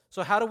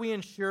 So how do we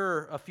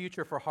ensure a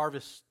future for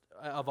harvest?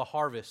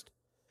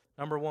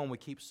 Number one, we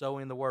keep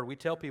sowing the word. We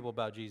tell people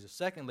about Jesus.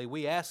 Secondly,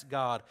 we ask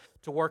God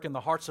to work in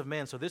the hearts of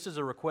men. So this is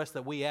a request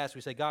that we ask.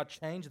 We say, God,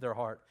 change their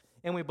heart.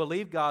 And we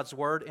believe God's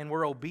word, and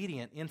we're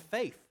obedient in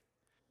faith,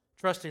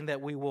 trusting that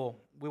we will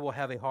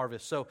have a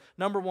harvest. So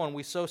number one,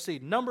 we sow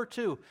seed. Number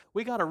two,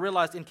 we got to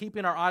realize in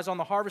keeping our eyes on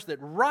the harvest that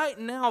right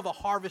now the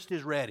harvest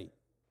is ready.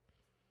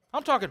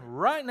 I'm talking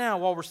right now,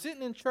 while we're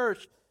sitting in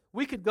church,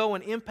 we could go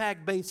and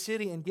impact Bay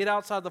City and get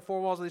outside the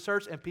four walls of the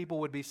church and people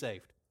would be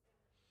saved.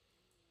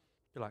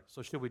 You're like,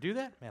 so should we do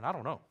that? Man, I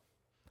don't know.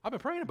 I've been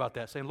praying about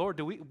that, saying,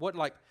 Lord,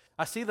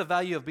 I see the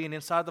value of being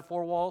inside the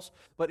four walls,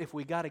 but if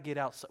we got to get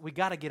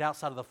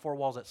outside of the four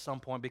walls at some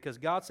point, because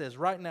God says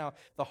right now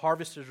the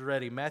harvest is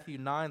ready. Matthew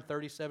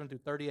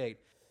 9:37-38.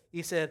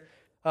 He said,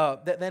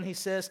 then he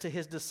says to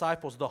his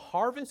disciples, the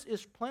harvest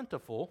is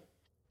plentiful,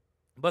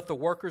 but the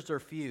workers are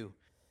few.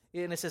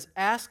 And it says,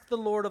 ask the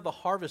Lord of the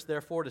harvest,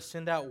 therefore, to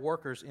send out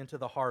workers into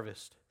the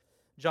harvest.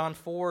 John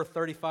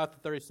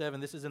 4:35-37,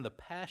 this is in the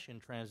Passion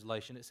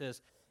Translation. It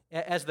says,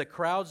 as the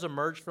crowds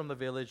emerged from the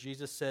village,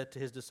 Jesus said to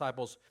his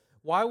disciples,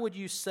 why would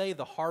you say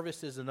the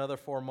harvest is another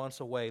 4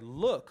 months away?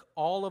 Look,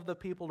 all of the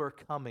people are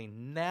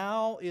coming.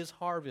 Now is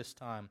harvest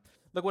time.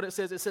 Look what it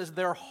says. It says,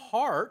 their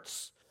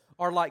hearts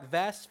are like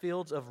vast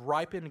fields of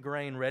ripened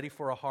grain ready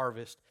for a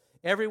harvest.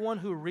 Everyone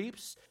who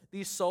reaps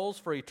these souls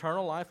for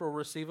eternal life will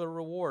receive a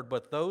reward,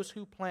 but those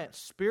who plant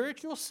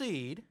spiritual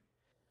seed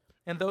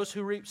and those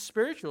who reap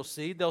spiritual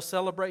seed, they'll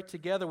celebrate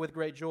together with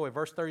great joy.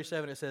 Verse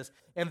 37, it says,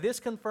 and this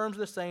confirms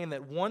the saying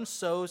that one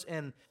sows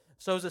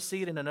a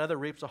seed and another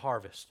reaps a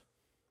harvest.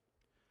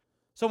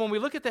 So when we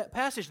look at that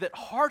passage, that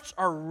hearts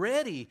are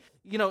ready.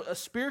 You know, a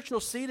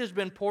spiritual seed has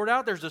been poured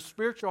out. There's a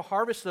spiritual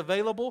harvest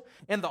available,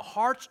 and the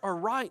hearts are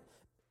right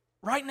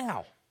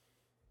now.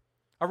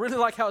 I really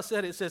like how it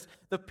said it. It says,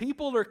 the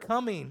people are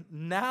coming.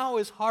 Now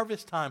is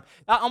harvest time.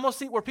 I almost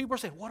see where people are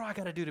saying, what do I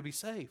got to do to be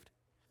saved?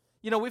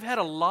 You know, we've had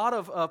a lot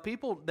of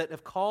people that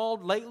have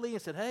called lately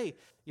and said, hey,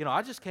 you know,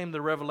 I just came to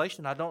the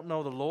revelation. I don't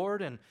know the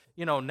Lord, and,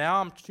 you know,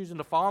 now I'm choosing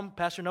to follow him.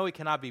 Pastor Noe,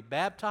 can I be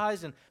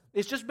baptized? And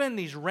it's just been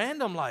these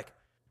random, like,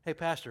 Hey,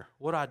 Pastor,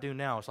 what do I do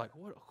now? It's like,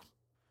 what?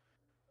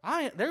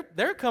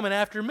 They're coming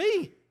after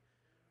me.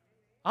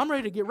 I'm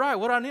ready to get right.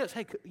 What I need is,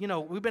 hey,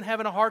 we've been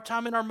having a hard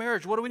time in our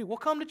marriage. What do we do? We'll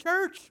come to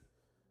church.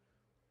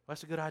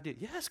 That's a good idea.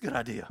 Yeah, that's a good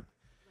idea.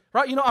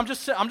 Right? I'm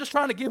just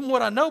trying to give them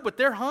what I know, but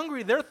they're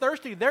hungry, they're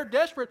thirsty, they're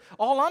desperate.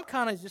 All I'm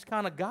just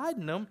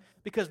guiding them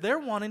because they're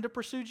wanting to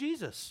pursue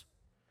Jesus.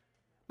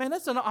 Man,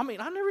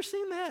 I've never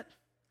seen that.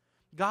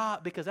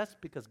 That's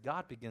because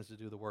God begins to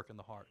do the work in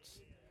the hearts.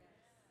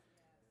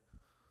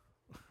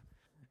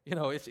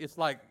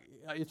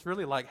 It's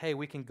really like, hey,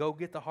 we can go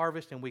get the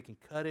harvest and we can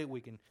cut it,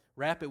 we can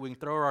wrap it, we can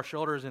throw our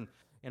shoulders and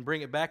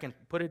bring it back and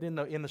put it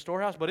in the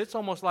storehouse. But it's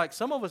almost like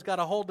some of us got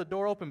to hold the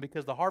door open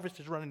because the harvest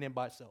is running in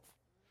by itself.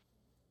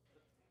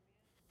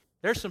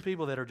 There's some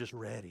people that are just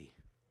ready.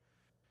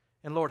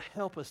 And Lord,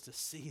 help us to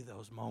see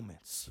those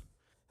moments.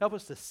 Help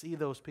us to see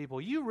those people.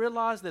 You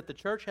realize that the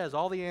church has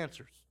all the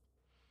answers.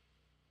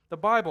 The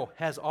Bible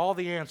has all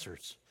the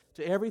answers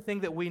to everything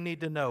that we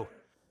need to know.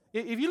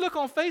 If you look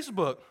on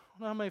Facebook, I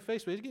don't know how many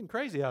Facebook, it's getting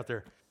crazy out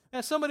there.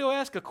 And somebody will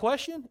ask a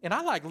question, and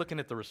I like looking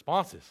at the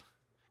responses.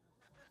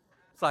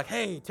 It's like,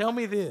 hey, tell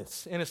me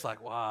this. And it's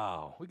like,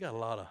 wow, we got a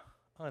lot of,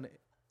 I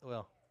don't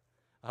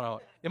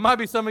know. It might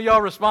be some of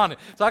y'all responding,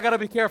 so I got to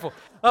be careful.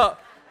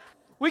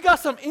 We got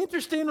some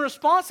interesting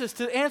responses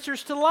to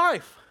answers to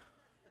life.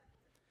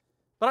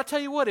 But I tell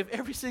you what, if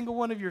every single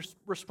one of your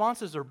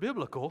responses are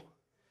biblical,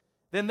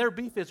 then their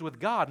beef is with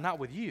God, not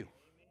with you.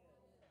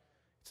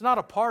 It's not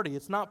a party.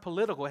 It's not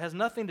political. It has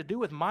nothing to do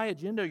with my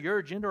agenda, your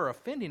agenda, or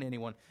offending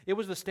anyone. It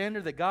was the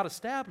standard that God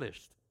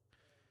established.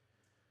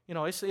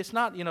 It's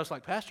not, it's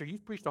like, Pastor, you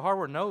preached a hard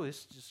word. No,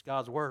 it's just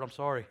God's word. I'm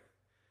sorry.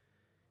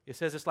 It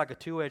says it's like a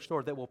two-edged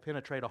sword that will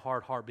penetrate a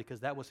hard heart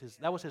because that was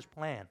his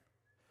plan.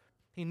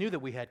 He knew that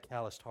we had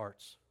calloused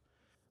hearts.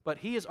 But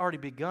He has already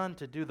begun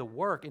to do the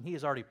work, and He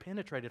has already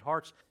penetrated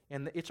hearts,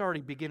 and it's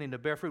already beginning to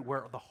bear fruit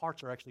where the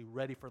hearts are actually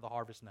ready for the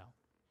harvest now.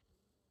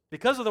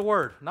 Because of the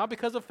Word, not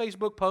because of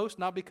Facebook posts,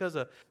 not because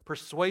of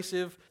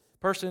persuasive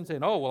person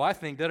saying, oh, well, I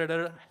think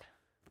da-da-da-da.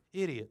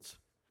 Idiots.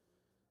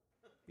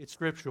 It's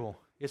scriptural.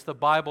 It's the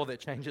Bible that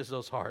changes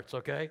those hearts,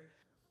 okay?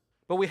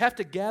 But we have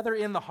to gather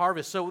in the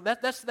harvest. So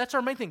that's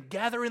our main thing.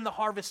 Gather in the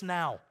harvest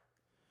now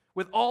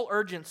with all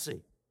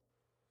urgency.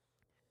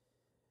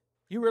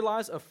 You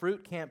realize a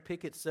fruit can't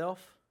pick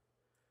itself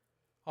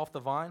off the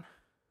vine,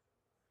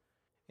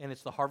 and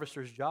it's the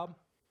harvester's job?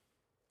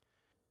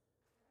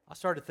 I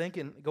started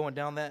thinking, going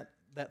down that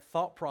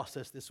thought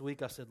process this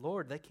week. I said,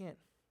 Lord, they can't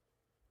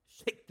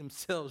shake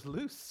themselves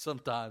loose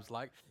sometimes.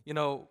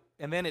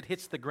 And then it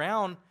hits the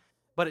ground,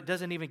 but it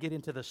doesn't even get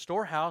into the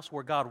storehouse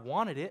where God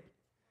wanted it.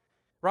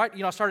 Right?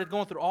 I started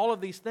going through all of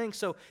these things.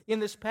 So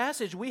in this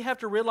passage, we have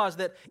to realize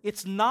that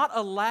it's not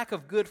a lack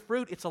of good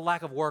fruit, it's a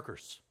lack of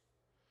workers.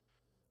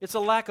 It's a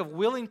lack of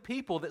willing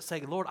people that say,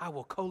 Lord, I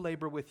will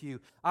co-labor with you.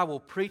 I will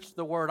preach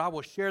the word. I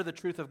will share the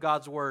truth of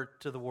God's word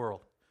to the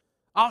world.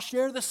 I'll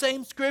share the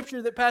same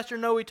scripture that Pastor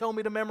Noe told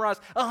me to memorize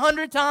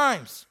 100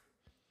 times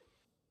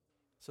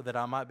so that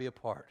I might be a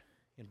part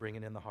in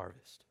bringing in the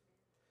harvest.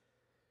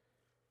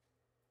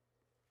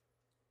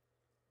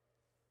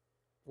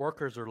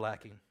 Workers are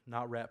lacking,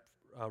 not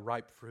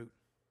ripe fruit.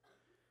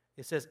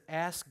 It says,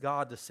 ask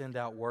God to send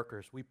out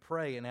workers. We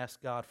pray and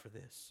ask God for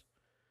this.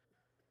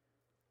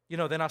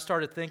 Then I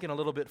started thinking a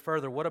little bit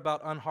further. What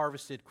about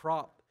unharvested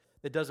crop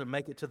that doesn't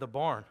make it to the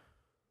barn?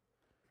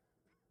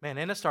 Man,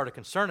 then it started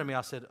concerning me.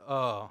 I said,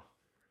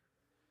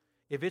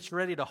 if it's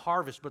ready to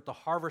harvest, but the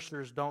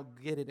harvesters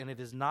don't get it, and it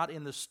is not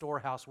in the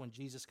storehouse when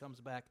Jesus comes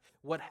back,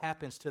 what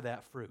happens to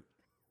that fruit?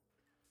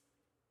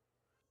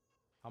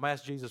 I'm going to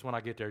ask Jesus when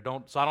I get there.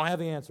 So I don't have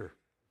the answer.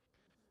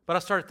 But I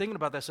started thinking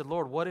about that. I said,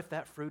 Lord, what if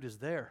that fruit is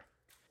there?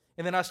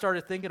 And then I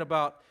started thinking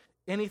about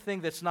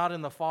anything that's not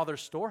in the Father's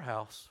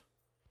storehouse.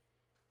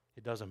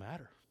 It doesn't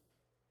matter.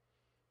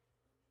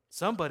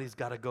 Somebody's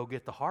got to go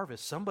get the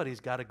harvest. Somebody's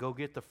got to go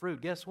get the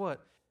fruit. Guess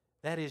what?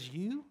 That is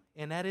you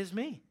and that is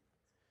me.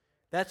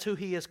 That's who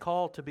He has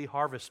called to be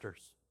harvesters.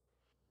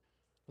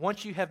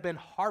 Once you have been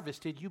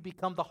harvested, you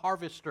become the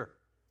harvester.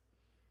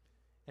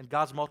 And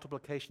God's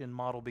multiplication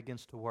model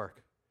begins to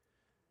work.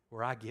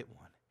 Where I get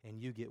one, and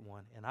you get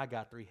one, and I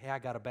got 3. Hey, I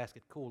got a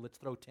basket. Cool, let's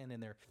throw 10 in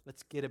there.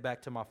 Let's get it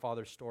back to my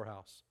Father's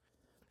storehouse.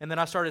 And then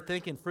I started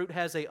thinking, fruit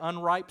has an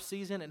unripe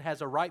season, it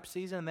has a ripe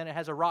season, and then it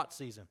has a rot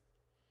season.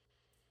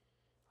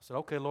 I said,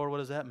 okay, Lord, what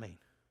does that mean?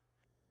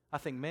 I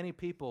think many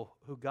people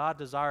who God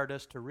desired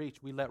us to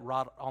reach, we let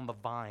rot on the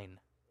vine.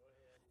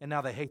 And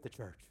now they hate the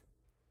church.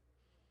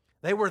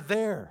 They were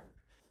there.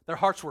 Their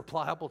hearts were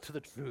pliable to the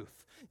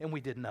truth, and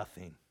we did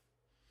nothing.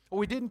 Or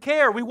we didn't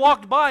care. We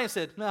walked by and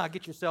said, nah,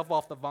 get yourself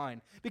off the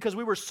vine. Because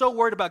we were so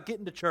worried about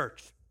getting to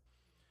church.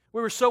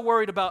 We were so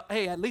worried about,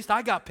 hey, at least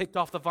I got picked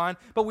off the vine,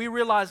 but we didn't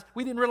realize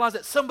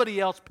that somebody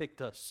else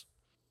picked us.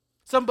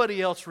 Somebody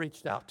else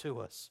reached out to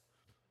us.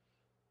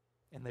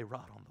 And they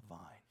rot on the vine.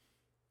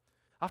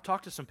 I've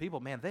talked to some people,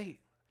 man, they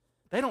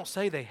don't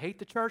say they hate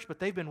the church, but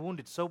they've been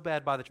wounded so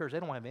bad by the church, they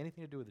don't have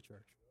anything to do with the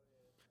church.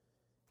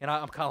 And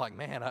I'm kind of like,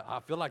 man, I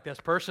feel like that's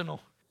personal.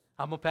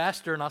 I'm a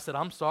pastor, and I said,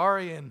 I'm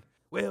sorry, and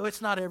Well,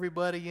 it's not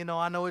everybody,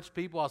 I know it's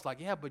people. I was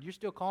like, yeah, but you're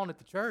still calling it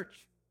the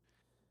church.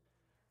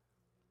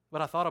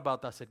 But I thought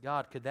about that. I said,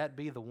 God, could that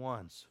be the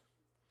ones?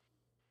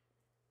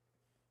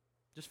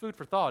 Just food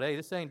for thought. Hey,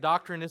 this ain't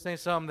doctrine. This ain't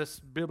something that's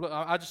biblical.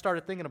 I just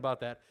started thinking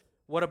about that.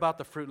 What about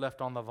the fruit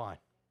left on the vine?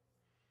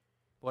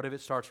 What if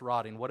it starts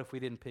rotting? What if we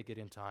didn't pick it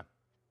in time?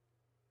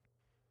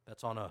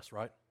 That's on us,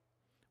 right?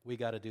 We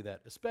got to do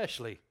that,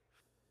 especially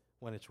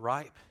when it's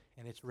ripe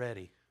and it's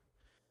ready.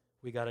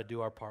 We got to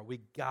do our part. We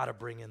got to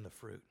bring in the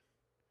fruit.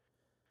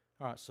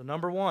 All right, so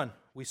number one,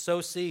 we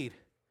sow seed.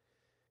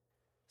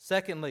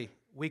 Secondly,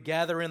 we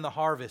gather in the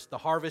harvest. The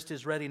harvest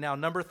is ready now.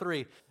 Number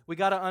three, we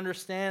got to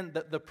understand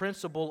the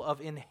principle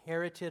of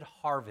inherited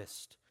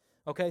harvest.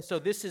 Okay, so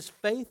this is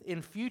faith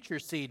in future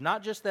seed.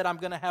 Not just that I'm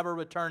going to have a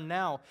return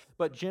now,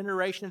 but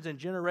generations and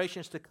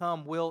generations to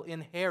come will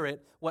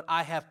inherit what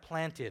I have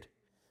planted.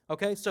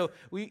 Okay, so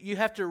you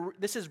have to,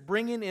 this is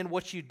bringing in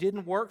what you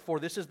didn't work for.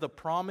 This is the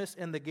promise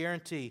and the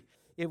guarantee.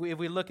 If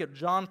we look at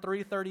John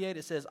 3:38,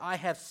 it says, I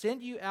have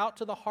sent you out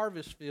to the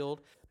harvest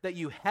field that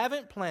you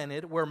haven't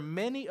planted, where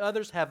many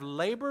others have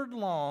labored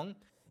long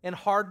and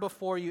hard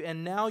before you,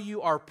 and now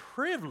you are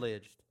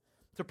privileged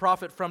to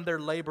profit from their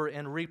labor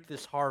and reap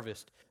this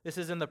harvest. This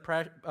is in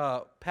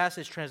the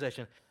Passage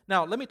translation.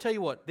 Now, let me tell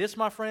you what. This,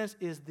 my friends,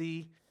 is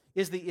the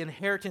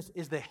inheritance,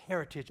 is the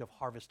heritage of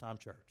Harvest Time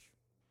Church.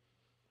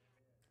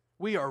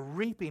 We are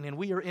reaping, and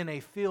we are in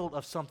a field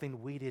of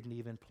something we didn't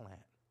even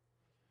plant.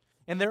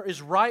 And there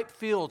is ripe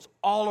fields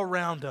all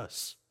around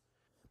us.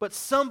 But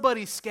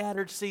somebody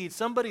scattered seed.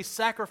 Somebody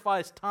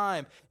sacrificed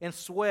time and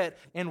sweat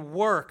and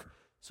work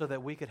so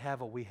that we could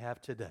have what we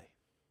have today.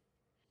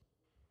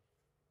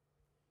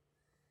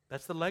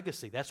 That's the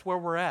legacy. That's where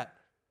we're at.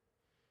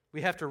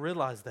 We have to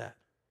realize that.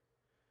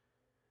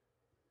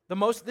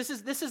 This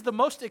is the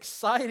most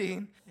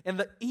exciting and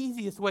the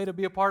easiest way to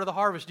be a part of the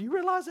harvest. Do you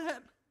realize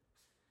that?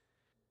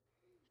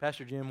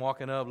 Pastor Jim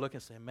walking up, looking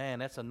and saying, man,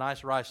 that's a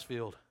nice rice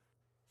field.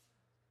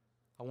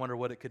 I wonder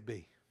what it could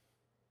be.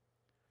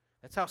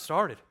 That's how it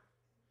started.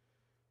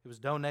 It was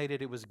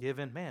donated. It was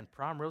given. Man,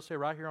 prime real estate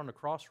right here on the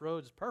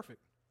crossroads is perfect.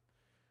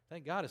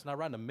 Thank God it's not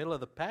right in the middle of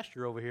the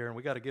pasture over here and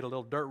we got to get a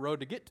little dirt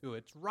road to get to it.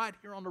 It's right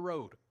here on the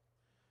road.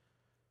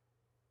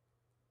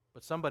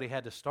 But somebody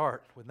had to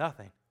start with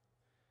nothing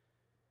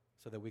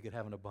so that we could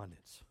have an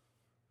abundance.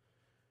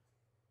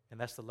 And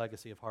that's the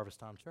legacy of Harvest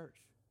Time Church.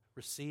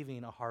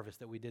 Receiving a harvest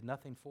that we did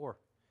nothing for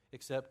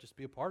except just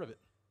be a part of it.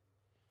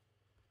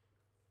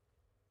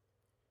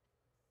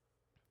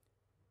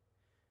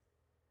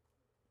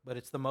 But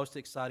it's the most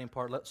exciting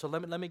part. So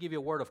let me give you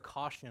a word of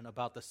caution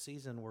about the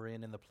season we're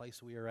in and the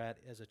place we are at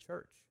as a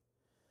church.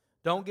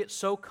 Don't get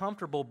so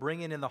comfortable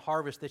bringing in the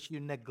harvest that you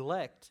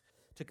neglect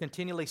to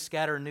continually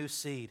scatter new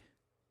seed.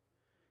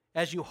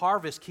 As you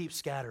harvest, keep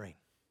scattering.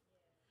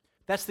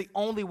 That's the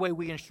only way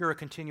we ensure a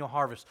continual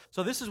harvest.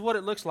 So this is what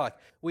it looks like.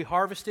 We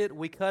harvest it,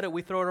 we cut it,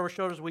 we throw it over our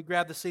shoulders, we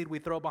grab the seed, we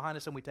throw it behind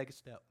us, and we take a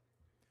step.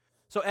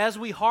 So as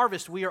we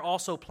harvest, we are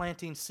also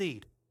planting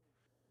seed.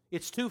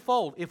 It's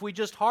twofold. If we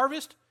just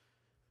harvest,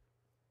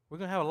 we're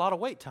going to have a lot of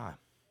wait time.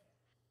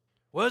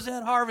 Where's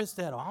that harvest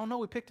at? I don't know.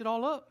 We picked it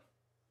all up.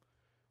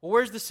 Well,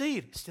 where's the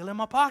seed? It's still in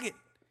my pocket.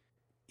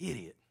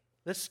 Idiot.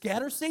 Let's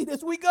scatter seed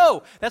as we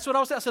go. That's what I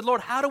was saying. I said,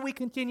 Lord, how do we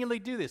continually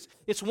do this?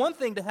 It's one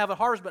thing to have a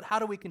harvest, but how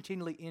do we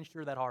continually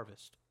ensure that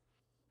harvest?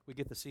 We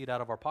get the seed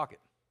out of our pocket.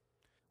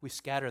 We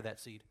scatter that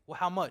seed. Well,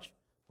 how much?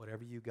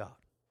 Whatever you got.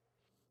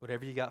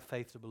 Whatever you got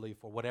faith to believe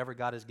for. Whatever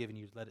God has given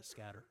you, let it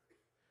scatter.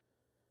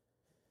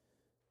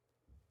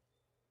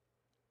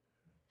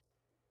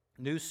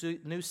 New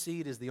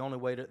seed is the only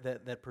way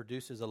that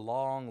produces a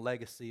long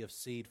legacy of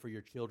seed for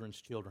your children's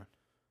children.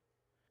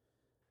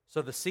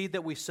 So the seed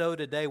that we sow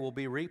today will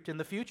be reaped in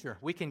the future.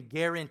 We can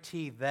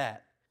guarantee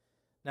that.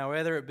 Now,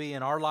 whether it be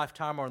in our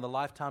lifetime or in the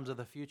lifetimes of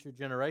the future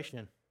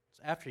generation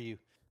after you,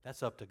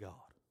 that's up to God.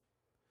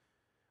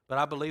 But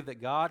I believe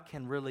that God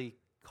can really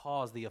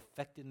cause the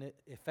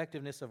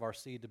effectiveness of our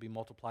seed to be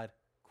multiplied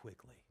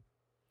quickly.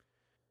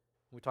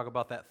 We talk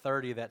about that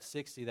 30, that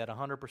 60, that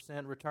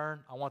 100% return.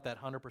 I want that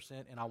 100%,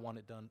 and I want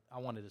it done. I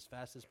want it as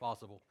fast as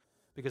possible,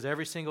 because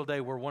every single day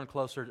we're one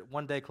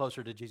day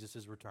closer to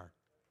Jesus' return.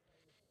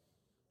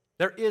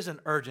 There is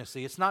an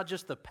urgency. It's not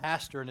just the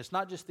pastor, and it's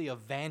not just the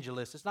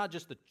evangelist. It's not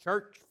just the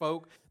church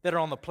folk that are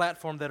on the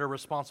platform that are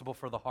responsible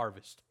for the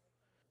harvest.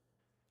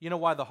 You know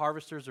why the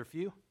harvesters are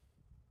few?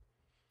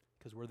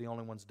 Because we're the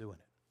only ones doing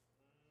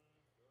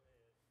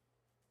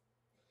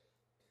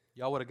it.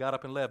 Y'all would have got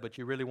up and left, but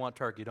you really want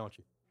turkey, don't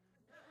you?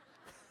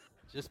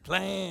 Just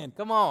playing.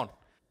 Come on.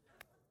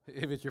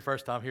 If it's your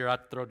first time here, I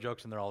throw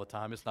jokes in there all the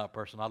time. It's not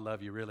personal. I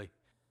love you, really.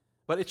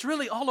 But it's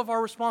really all of our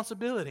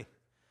responsibility.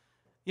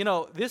 You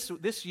know,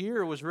 this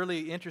year was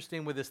really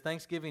interesting with this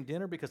Thanksgiving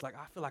dinner, because I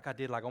feel like I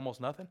did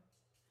almost nothing.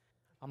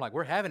 I'm like,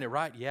 we're having it,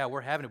 right? Yeah,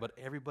 we're having it, but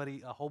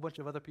everybody, a whole bunch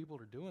of other people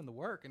are doing the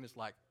work, and it's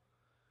like,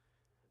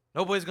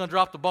 nobody's going to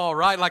drop the ball,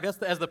 right?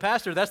 As the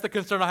pastor, that's the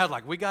concern I have.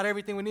 We got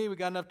everything we need. We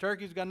got enough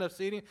turkeys. We got enough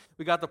seating.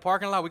 We got the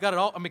parking lot. We got it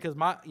all. Because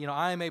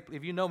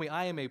if you know me,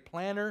 I am a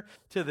planner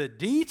to the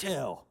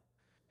detail.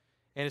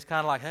 And it's kind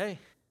of like, hey,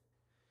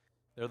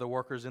 they're the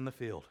workers in the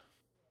field.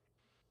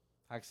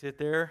 I can sit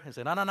there and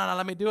say, no,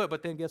 let me do it.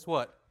 But then guess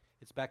what?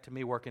 It's back to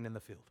me working in the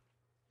field.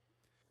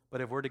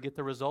 But if we're to get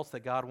the results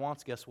that God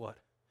wants, guess what?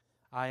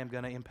 I am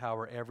going to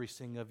empower every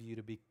single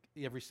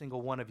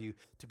one of you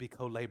to be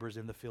co-laborers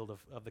in the field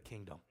of the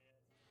kingdom.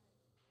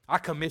 I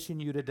commission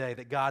you today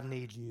that God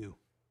needs you.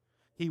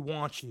 He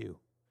wants you.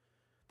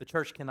 The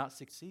church cannot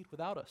succeed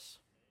without us.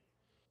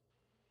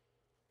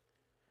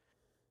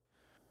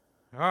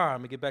 All right,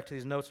 let me get back to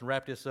these notes and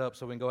wrap this up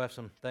so we can go have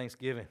some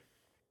Thanksgiving.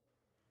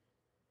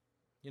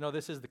 You know,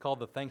 this is called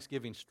the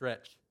Thanksgiving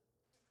stretch.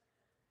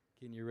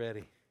 Getting you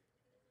ready.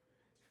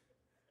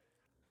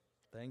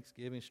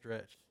 Thanksgiving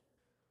stretch.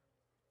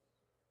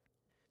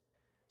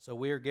 So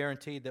we are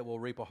guaranteed that we'll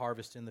reap a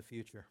harvest in the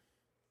future.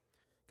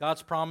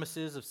 God's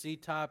promises of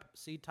seed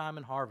time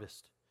and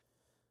harvest.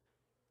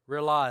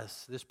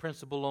 Realize this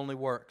principle only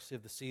works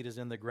if the seed is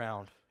in the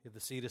ground, if the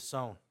seed is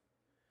sown.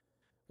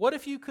 What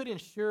if you could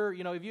ensure,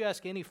 if you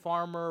ask any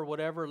farmer or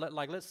whatever,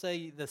 let's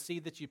say the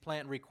seed that you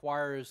plant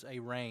requires a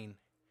rain.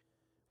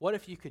 What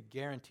if you could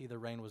guarantee the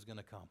rain was going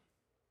to come?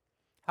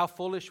 How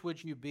foolish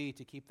would you be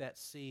to keep that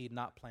seed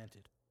not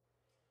planted?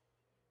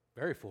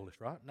 Very foolish,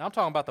 right? Now I'm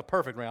talking about the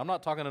perfect rain. I'm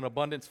not talking an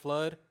abundance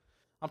flood.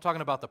 I'm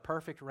talking about the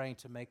perfect rain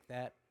to make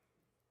that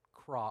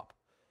crop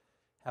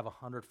have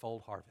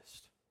 100-fold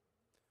harvest.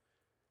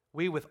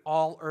 We, with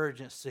all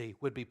urgency,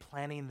 would be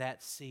planting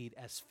that seed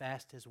as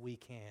fast as we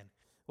can.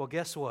 Well,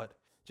 guess what?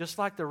 Just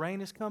like the rain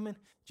is coming,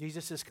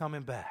 Jesus is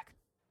coming back.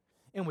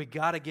 And we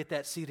got to get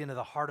that seed into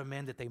the heart of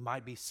men that they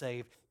might be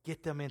saved.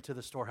 Get them into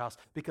the storehouse.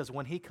 Because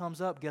when he comes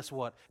up, guess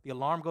what? The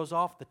alarm goes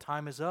off. The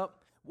time is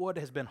up. What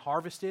has been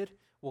harvested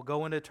will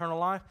go into eternal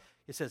life.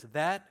 It says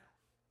that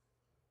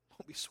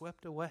won't be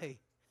swept away.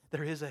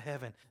 There is a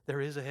heaven. There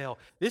is a hell.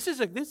 This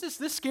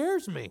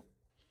scares me.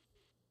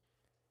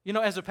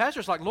 As a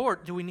pastor, it's like,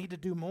 Lord, do we need to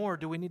do more?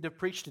 Do we need to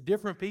preach to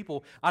different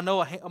people? I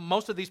know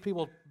most of these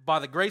people, by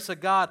the grace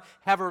of God,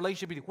 have a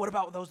relationship with you. What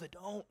about those that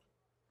don't?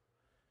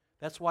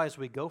 That's why as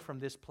we go from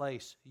this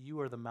place, you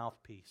are the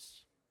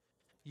mouthpiece.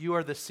 You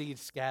are the seed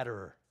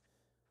scatterer.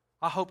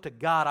 I hope to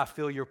God I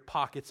fill your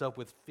pockets up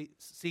with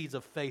seeds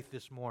of faith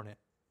this morning.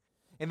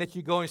 And that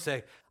you go and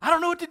say, I don't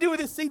know what to do with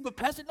this seed, but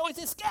Pastor, no, he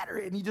says scatter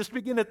it. And you just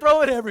begin to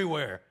throw it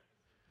everywhere.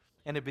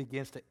 And it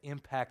begins to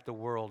impact the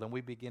world. And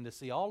we begin to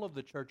see all of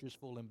the churches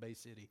full in Bay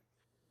City.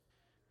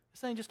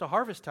 This ain't just a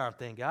harvest time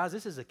thing, guys.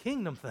 This is a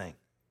kingdom thing.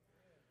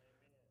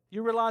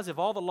 You realize if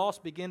all the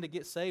lost begin to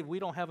get saved, we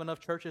don't have enough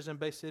churches in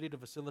Bay City to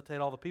facilitate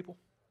all the people?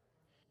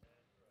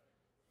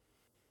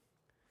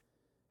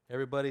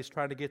 Everybody's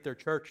trying to get their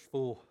church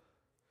full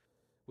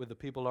with the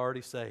people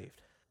already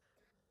saved.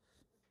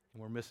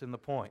 And we're missing the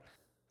point.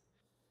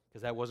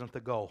 Because that wasn't the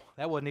goal.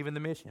 That wasn't even the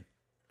mission.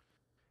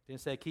 It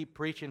didn't say keep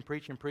preaching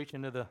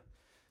to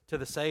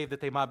the saved that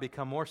they might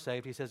become more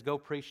saved. He says go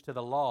preach to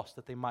the lost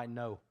that they might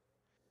know.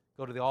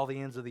 Go to all the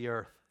ends of the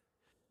earth.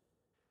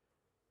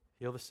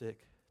 Heal the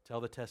sick. Tell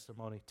the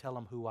testimony. Tell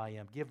them who I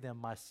am. Give them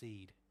my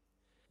seed.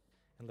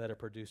 And let it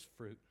produce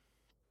fruit.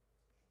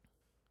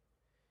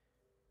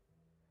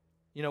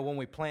 When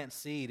we plant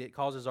seed, it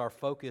causes our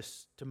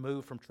focus to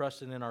move from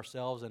trusting in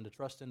ourselves and to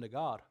trust into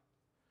God.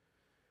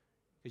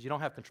 Because you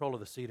don't have control of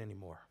the seed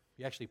anymore.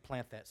 You actually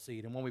plant that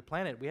seed. And when we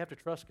plant it, we have to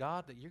trust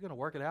God that you're going to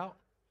work it out.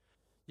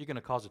 You're going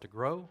to cause it to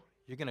grow.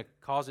 You're going to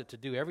cause it to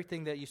do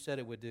everything that you said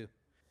it would do.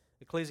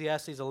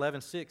 Ecclesiastes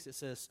 11:6, it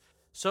says,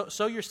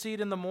 sow your seed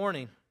in the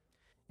morning,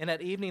 and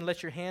at evening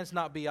let your hands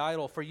not be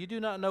idle, for you do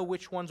not know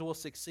which ones will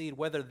succeed,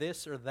 whether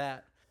this or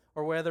that,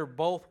 or whether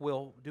both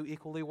will do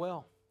equally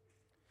well.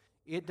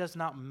 It does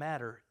not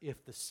matter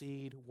if the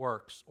seed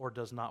works or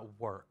does not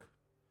work.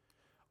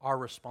 Our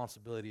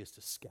responsibility is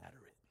to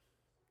scatter it.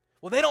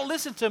 Well, they don't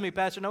listen to me,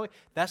 Pastor Noe.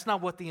 That's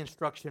not what the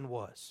instruction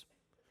was.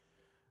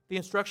 The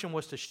instruction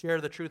was to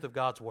share the truth of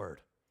God's word.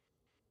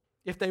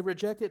 If they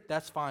reject it,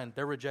 that's fine.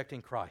 They're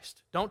rejecting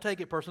Christ. Don't take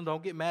it personal.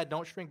 Don't get mad.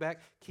 Don't shrink back.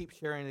 Keep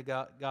sharing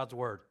God's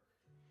word.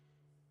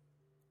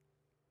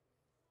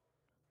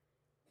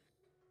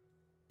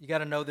 You got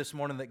to know this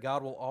morning that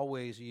God will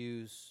always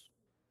use,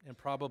 and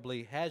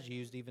probably has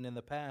used even in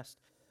the past,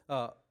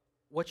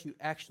 what you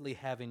actually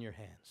have in your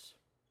hands.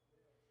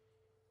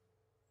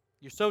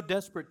 You're so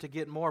desperate to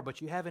get more,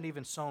 but you haven't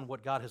even sown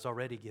what God has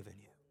already given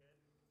you.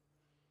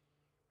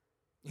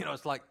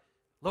 It's like,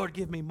 Lord,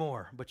 give me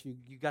more, but you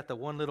got the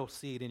one little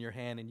seed in your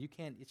hand, and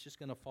it's just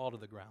going to fall to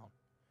the ground.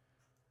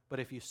 But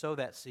if you sow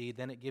that seed,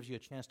 then it gives you a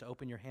chance to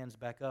open your hands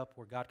back up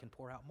where God can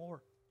pour out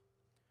more.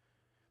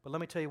 But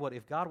let me tell you what,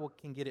 if God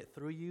can get it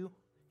through you,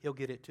 He'll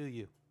get it to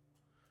you.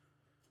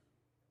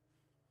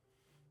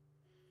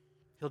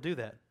 He'll do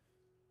that.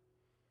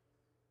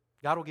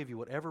 God will give you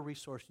whatever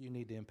resource you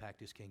need to impact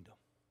His kingdom.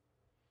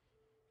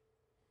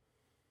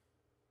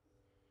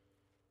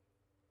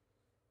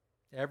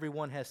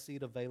 Everyone has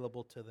seed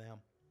available to them.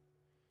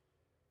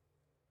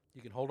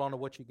 You can hold on to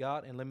what you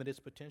got and limit its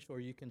potential,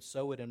 or you can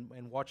sow it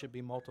and watch it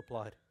be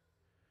multiplied.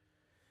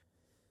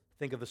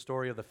 Think of the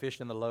story of the fish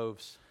and the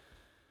loaves.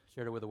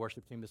 Shared it with the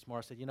worship team this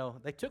morning. I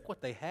said, they took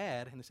what they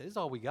had, and they said, this is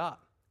all we got.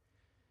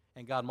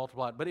 and God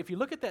multiplied. But if you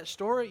look at that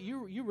story,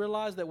 you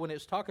realize that when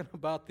it's talking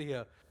about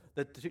the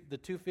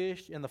 2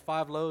 fish and the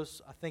 5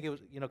 loaves, I think it was,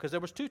 because there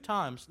was 2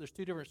 times, there's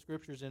 2 different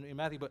scriptures in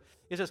Matthew, but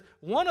it says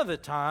one of the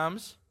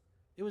times,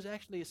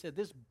 it said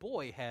this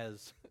boy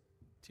has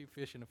 2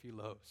 fish and a few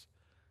loaves.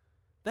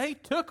 They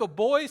took a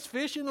boy's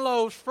fish and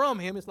loaves from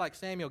him. It's like,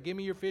 Samuel, give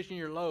me your fish and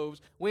your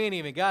loaves. We ain't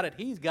even got it.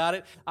 He's got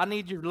it. I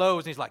need your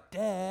loaves. And he's like,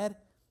 Dad.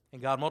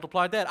 And God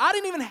multiplied that. I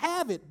didn't even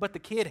have it, but the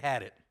kid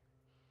had it.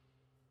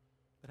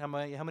 But how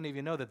many of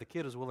you know that the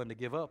kid was willing to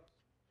give up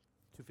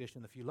 2 fish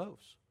and a few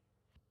loaves?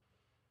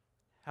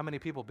 How many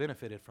people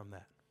benefited from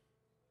that?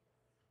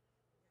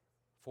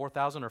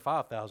 4,000 or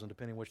 5,000,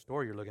 depending which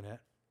story you're looking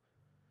at.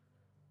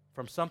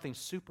 From something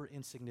super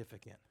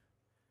insignificant.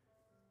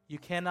 You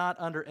cannot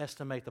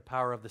underestimate the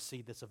power of the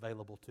seed that's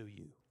available to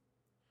you.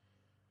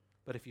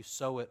 But if you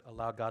sow it,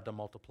 allow God to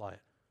multiply it.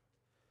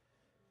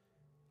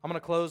 I'm going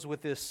to close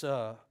with this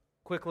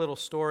quick little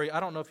story.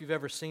 I don't know if you've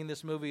ever seen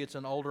this movie. It's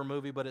an older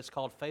movie, but it's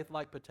called Faith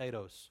Like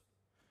Potatoes.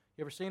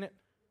 You ever seen it?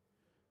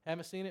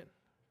 Haven't seen it?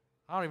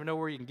 I don't even know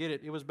where you can get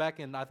it. It was back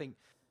in, I think,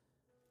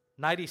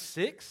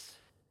 96?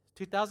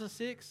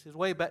 2006? It's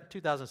way back,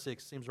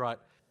 2006, seems right.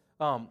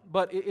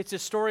 But it's a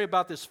story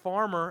about this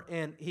farmer,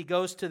 and he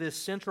goes to this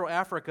Central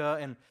Africa,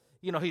 and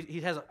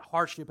he has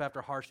hardship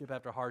after hardship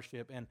after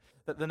hardship. And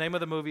the name of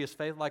the movie is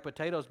Faith Like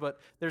Potatoes. But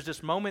there's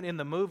this moment in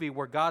the movie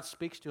where God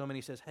speaks to him, and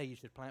He says, "Hey, you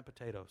should plant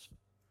potatoes."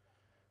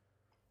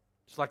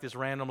 It's like this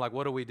random, like,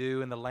 what do we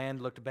do? And the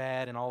land looked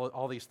bad, and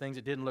all these things.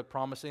 It didn't look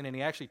promising. And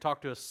he actually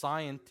talked to a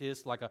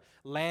scientist, like a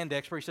land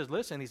expert. He says,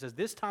 "Listen," he says,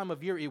 "this time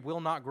of year it will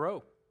not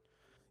grow.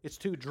 It's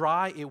too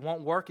dry. It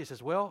won't work." He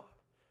says, "Well,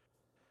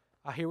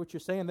 I hear what you're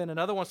saying." Then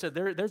another one said,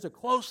 there's a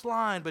close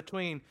line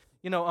between,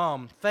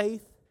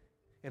 faith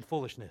and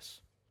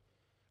foolishness.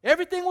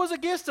 Everything was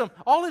against him.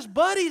 All his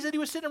buddies that he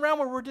was sitting around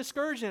with were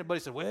discouraging it. But he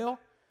said, "Well,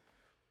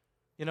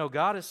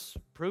 God has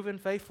proven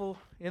faithful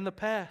in the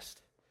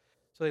past."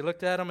 So they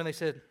looked at him and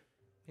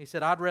he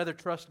said, "I'd rather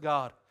trust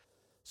God."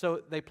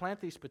 So they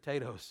plant these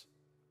potatoes,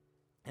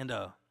 and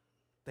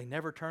they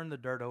never turn the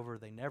dirt over.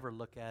 They never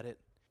look at it.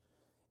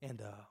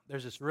 And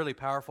there's this really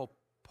powerful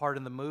part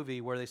in the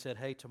movie where they said,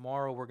 "Hey,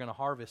 tomorrow we're going to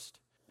harvest."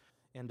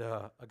 And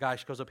a guy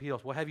goes up, he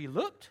goes, "Well, have you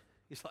looked?"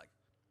 He's like,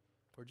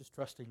 "We're just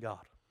trusting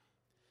God."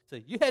 So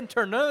you hadn't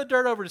turned none of the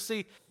dirt over to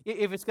see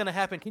if it's going to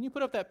happen. Can you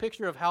put up that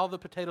picture of how the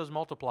potatoes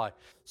multiply?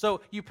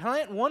 So you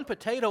plant one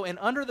potato, and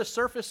under the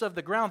surface of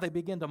the ground, they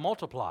begin to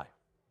multiply.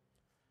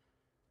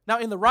 Now,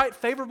 in the right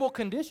favorable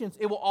conditions,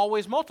 it will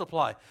always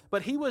multiply.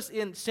 But he was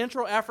in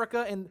Central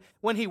Africa, and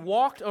when he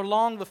walked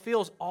along the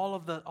fields, all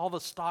the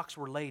stalks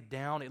were laid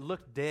down. It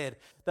looked dead.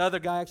 The other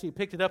guy actually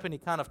picked it up, and he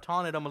kind of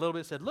taunted him a little bit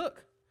and said,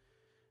 "Look,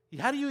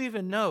 how do you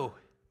even know?"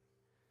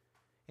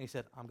 And he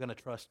said, "I'm going to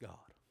trust God."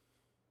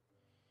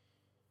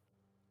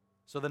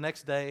 So the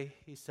next day,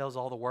 he tells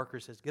all the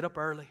workers, says, "Get up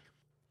early,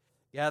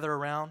 gather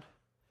around."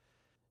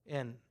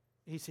 And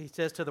he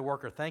says to the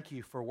worker, "Thank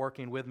you for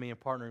working with me and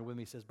partnering with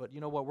me." He says, "But you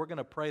know what? We're going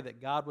to pray that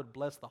God would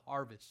bless the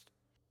harvest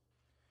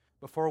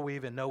before we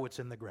even know what's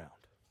in the ground."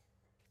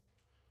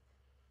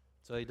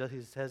 So he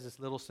has this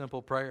little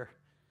simple prayer.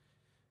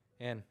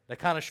 And they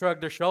kind of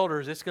shrug their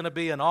shoulders. It's going to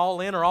be an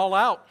all in or all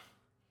out.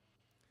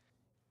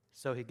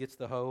 So he gets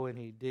the hoe and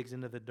he digs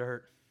into the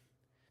dirt.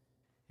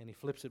 And he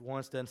flips it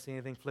once, doesn't see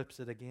anything, flips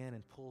it again,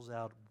 and pulls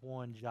out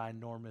one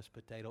ginormous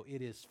potato.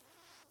 It is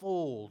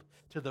full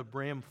to the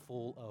brim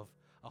full of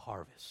a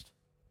harvest.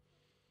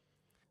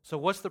 So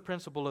what's the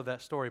principle of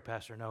that story,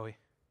 Pastor Noe?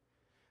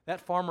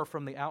 That farmer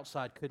from the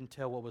outside couldn't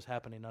tell what was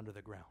happening under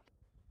the ground.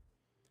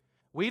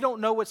 We don't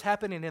know what's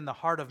happening in the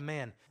heart of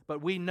man,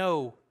 but we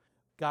know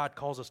God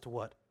calls us to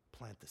what?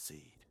 Plant the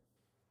seed.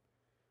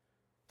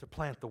 To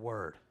plant the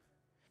word.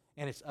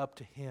 And it's up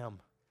to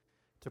Him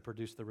to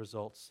produce the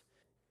results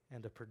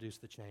and to produce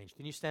the change.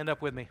 Can you stand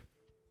up with me?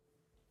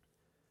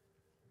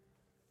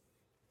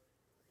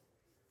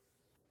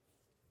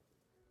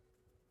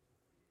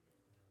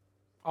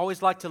 I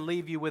always like to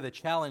leave you with a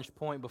challenge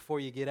point before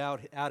you get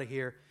out of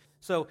here.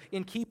 So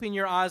in keeping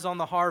your eyes on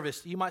the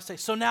harvest, you might say,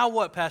 "So now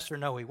what, Pastor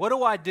Noe? What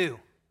do I do?"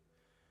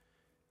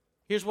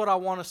 Here's what I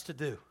want us to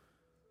do.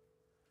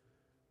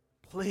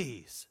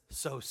 Please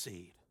sow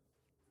seed.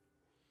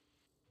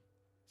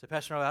 Say,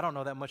 "Pastor Noe, I don't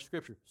know that much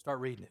scripture." Start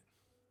reading it.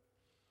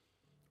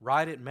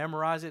 Write it,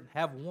 memorize it,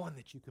 have one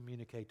that you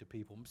communicate to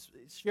people.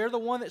 Share the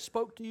one that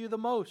spoke to you the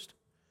most.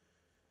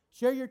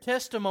 Share your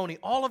testimony.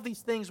 All of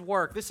these things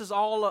work. This is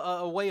all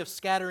a way of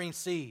scattering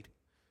seed.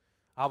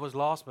 I was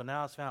lost, but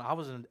now it's found. I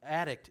was an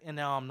addict, and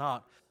now I'm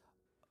not.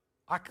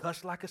 I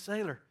cussed like a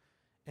sailor,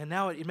 and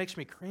now it makes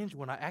me cringe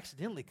when I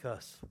accidentally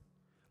cuss.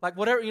 Like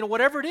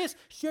whatever it is,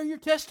 share your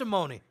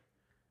testimony.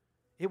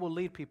 It will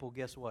lead people,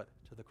 guess what?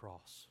 To the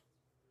cross.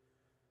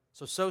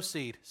 So sow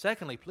seed.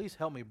 Secondly, please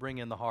help me bring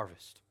in the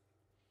harvest.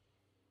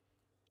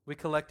 We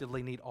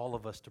collectively need all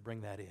of us to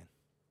bring that in.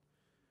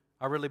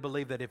 I really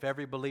believe that if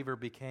every believer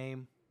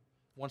became,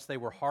 once they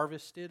were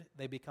harvested,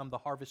 they become the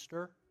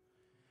harvester,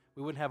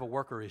 we wouldn't have a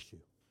worker issue.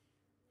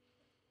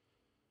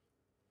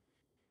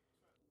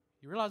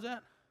 You realize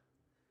that?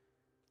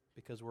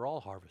 Because we're all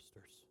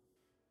harvesters.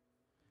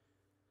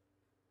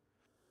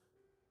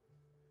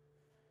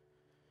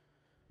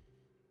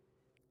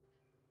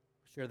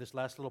 Share this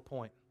last little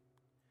point.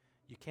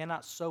 You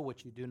cannot sow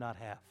what you do not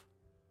have.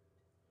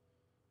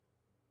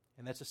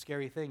 And that's a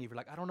scary thing. You're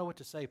like, I don't know what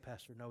to say,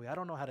 Pastor Noe. I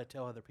don't know how to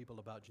tell other people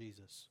about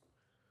Jesus.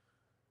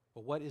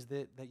 But what is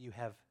it that you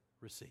have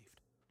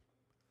received?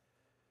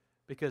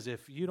 Because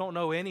if you don't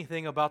know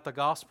anything about the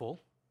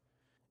gospel,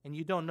 and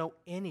you don't know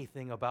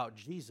anything about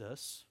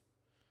Jesus,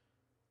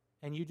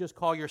 and you just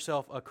call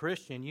yourself a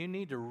Christian, you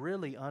need to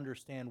really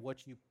understand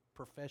what you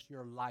profess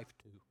your life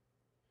to.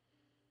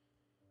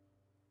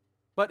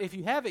 But if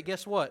you have it,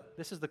 guess what?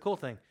 This is the cool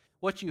thing.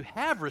 What you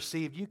have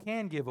received, you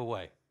can give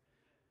away.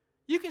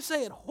 You can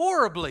say it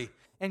horribly,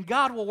 and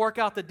God will work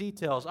out the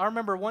details. I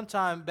remember one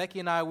time, Becky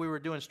and I, we were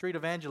doing street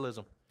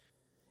evangelism,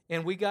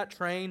 and we got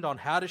trained on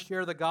how to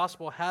share the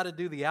gospel, how to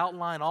do the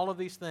outline, all of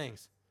these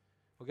things.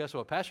 Well, guess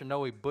what? Pastor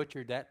Noe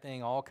butchered that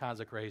thing all kinds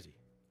of crazy.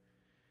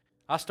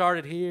 I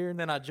started here, and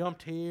then I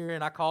jumped here,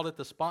 and I called it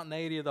the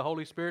spontaneity of the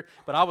Holy Spirit,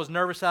 but I was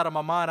nervous out of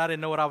my mind. I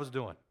didn't know what I was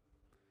doing.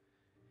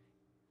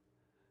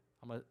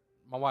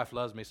 My wife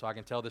loves me, so I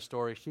can tell this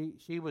story.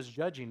 She was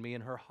judging me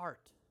in her heart.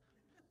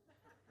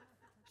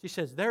 She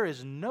says, there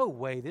is no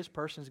way this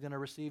person's going to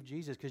receive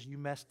Jesus because you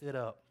messed it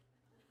up.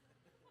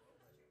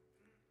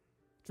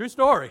 True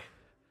story.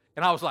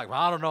 And I was like, well,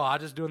 I don't know.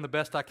 I'm just doing the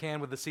best I can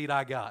with the seed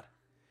I got.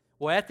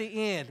 Well, at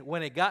the end,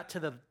 when it got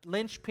to the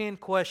linchpin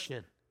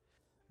question,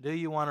 do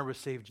you want to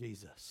receive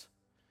Jesus?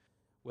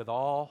 With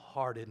all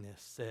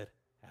heartedness said,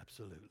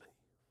 absolutely.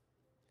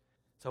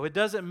 So it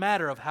doesn't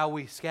matter of how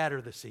we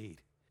scatter the seed.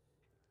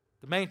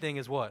 The main thing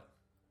is what?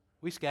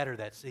 We scatter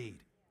that seed.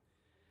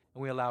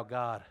 And we allow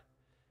God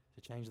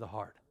to change the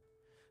heart.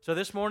 So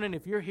this morning,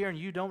 if you're here and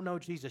you don't know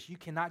Jesus, you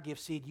cannot give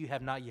seed you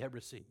have not yet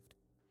received.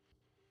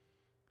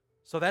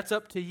 So that's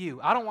up to you.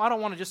 I don't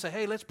want to just say,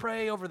 hey, let's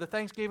pray over the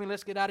Thanksgiving,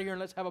 let's get out of here and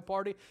let's have a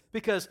party.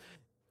 Because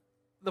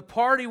the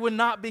party would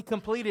not be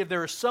complete if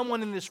there is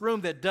someone in this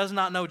room that does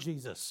not know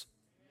Jesus.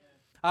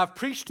 I've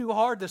preached too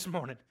hard this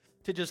morning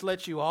to just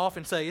let you off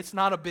and say it's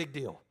not a big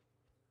deal.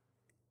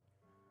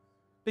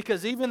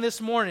 Because even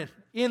this morning,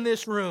 in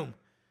this room,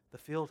 the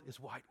field is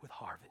white with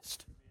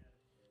harvest.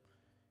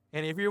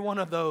 And if you're one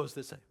of those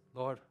that say,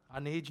 Lord, I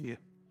need you,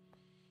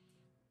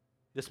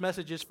 this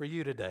message is for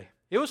you today.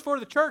 It was for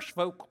the church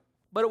folk,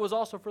 but it was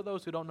also for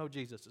those who don't know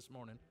Jesus this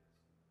morning.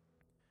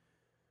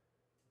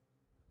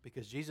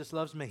 Because Jesus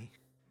loves me,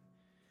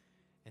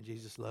 and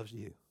Jesus loves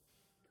you.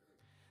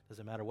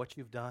 Doesn't matter what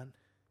you've done.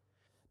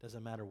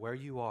 Doesn't matter where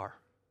you are.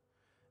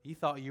 You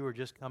thought you were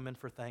just coming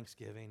for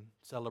Thanksgiving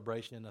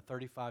celebration, a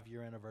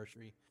 35-year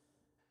anniversary,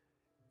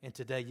 and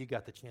today you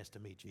got the chance to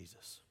meet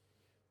Jesus.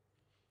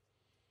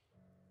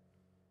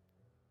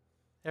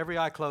 Every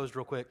eye closed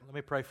real quick. Let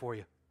me pray for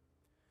you.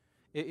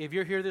 If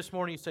you're here this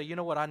morning, you say, you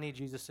know what, I need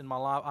Jesus in my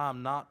life.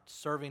 I'm not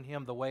serving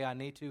Him the way I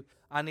need to.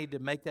 I need to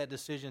make that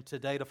decision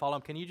today to follow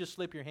Him. Can you just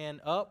slip your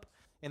hand up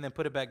and then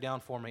put it back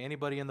down for me?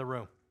 Anybody in the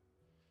room?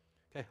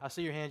 Okay, I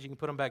see your hands. You can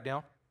put them back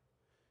down.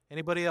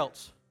 Anybody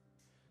else?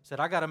 Said,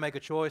 I got to make a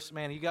choice.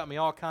 Man, you got me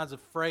all kinds of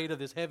afraid of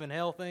this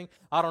heaven-hell thing.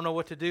 I don't know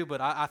what to do,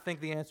 but I think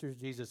the answer is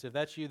Jesus. If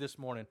that's you this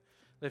morning,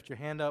 lift your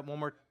hand up. One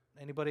more.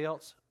 Anybody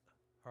else?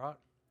 All right.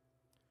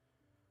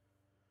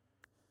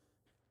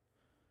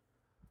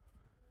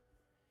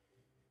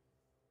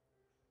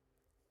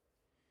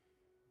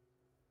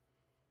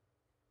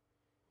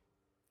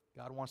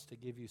 God wants to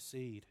give you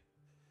seed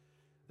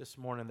this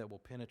morning that will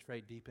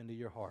penetrate deep into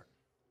your heart.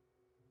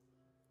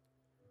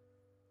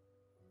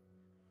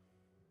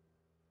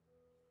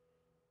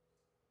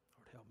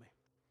 Lord, help me.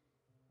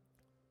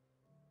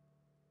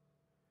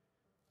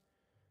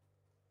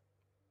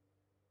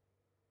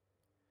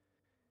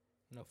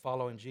 You know,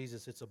 following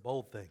Jesus, it's a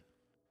bold thing.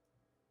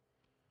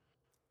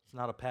 It's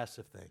not a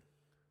passive thing.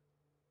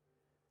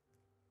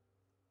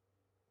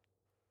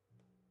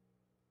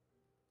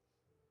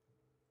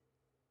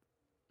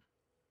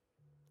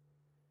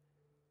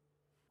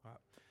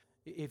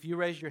 If you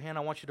raise your hand,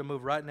 I want you to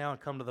move right now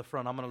and come to the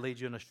front. I'm going to lead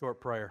you in a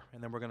short prayer,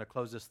 and then we're going to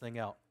close this thing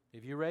out.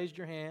 If you raised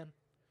your hand,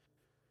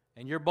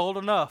 and you're bold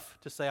enough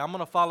to say, I'm going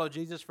to follow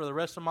Jesus for the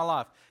rest of my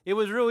life. It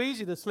was real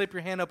easy to slip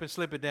your hand up and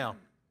slip it down.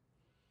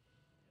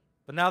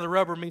 But now the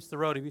rubber meets the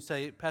road. If you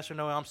say, Pastor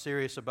Noah, I'm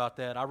serious about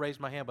that. I raised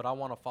my hand, but I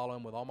want to follow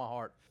Him with all my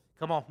heart.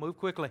 Come on, move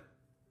quickly.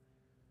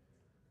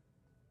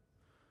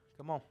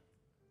 Come on.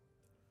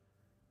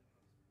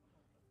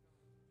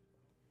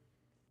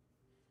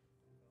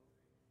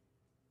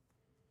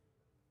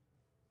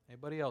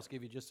 Anybody else?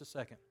 Give you just a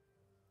second.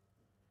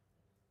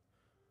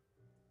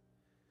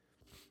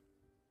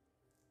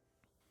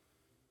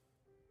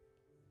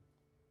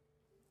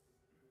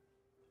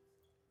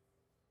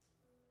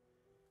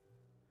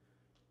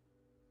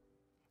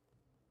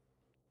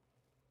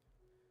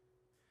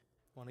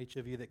 I want each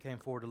of you that came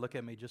forward to look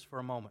at me just for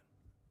a moment.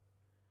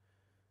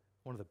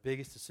 One of the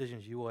biggest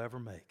decisions you will ever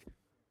make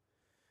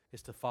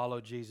is to follow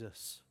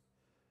Jesus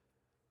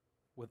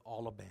with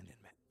all abandonment.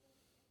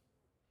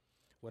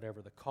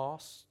 Whatever the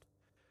cost,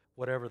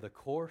 whatever the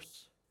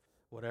course,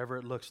 whatever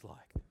it looks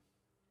like.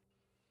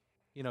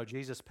 You know,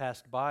 Jesus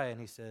passed by and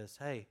he says,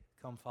 hey,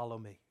 come follow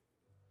me.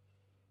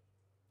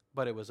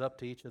 But it was up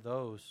to each of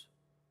those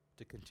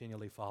to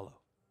continually follow.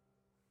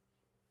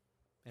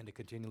 And to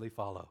continually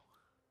follow.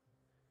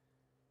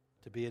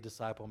 To be a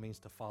disciple means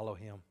to follow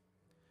him.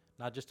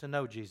 Not just to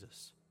know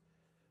Jesus,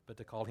 but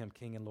to call him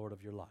King and Lord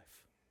of your life.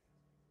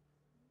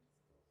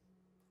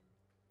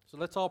 So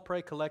let's all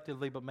pray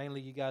collectively, but mainly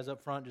you guys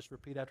up front, just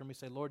repeat after me.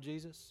 Say, Lord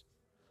Jesus,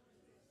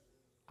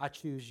 I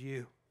choose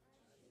you.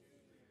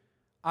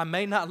 I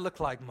may not look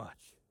like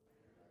much,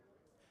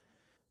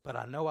 but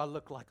I know I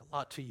look like a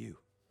lot to you.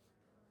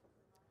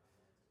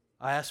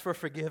 I ask for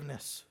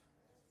forgiveness.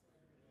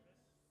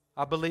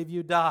 I believe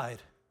you died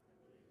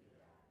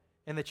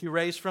and that you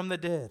raised from the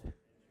dead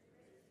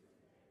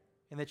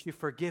and that you've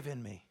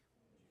forgiven me.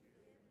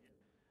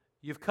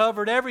 You've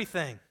covered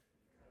everything,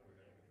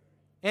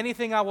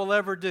 anything I will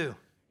ever do.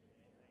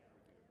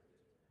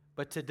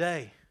 But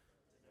today,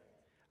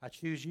 I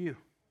choose you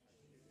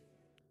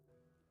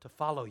to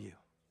follow you,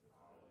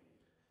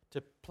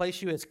 to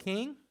place you as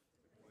King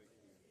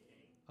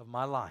of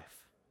my life.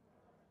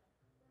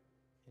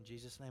 In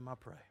Jesus' name I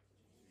pray.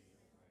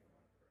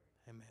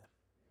 Amen.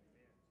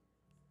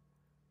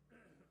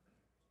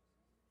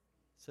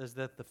 It says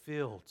that the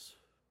fields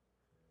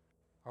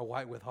are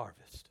white with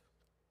harvest.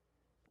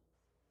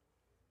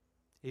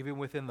 Even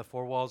within the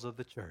four walls of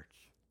the church.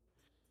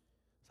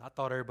 So I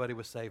thought everybody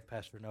was saved,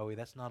 Pastor Noe.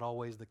 That's not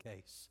always the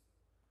case.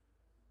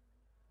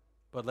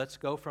 But let's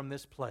go from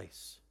this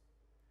place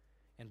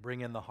and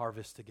bring in the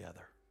harvest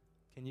together.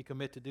 Can you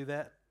commit to do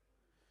that?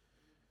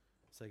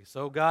 Say,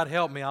 so God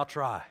help me, I'll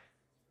try.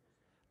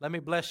 Let me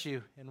bless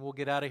you, and we'll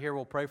get out of here.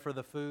 We'll pray for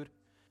the food.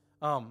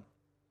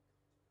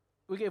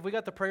 If we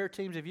got the prayer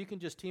teams, if you can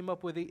just team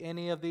up with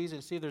any of these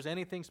and see if there's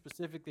anything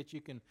specific that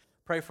you can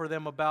pray for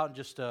them about, and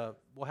just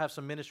we'll have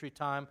some ministry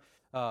time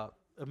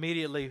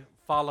immediately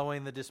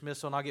following the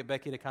dismissal, and I'll get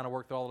Becky to kind of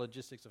work through all the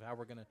logistics of how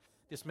we're going to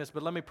dismiss.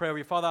 But let me pray over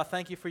you. Father, I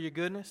thank you for your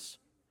goodness.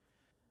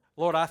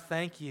 Lord, I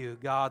thank you,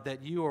 God,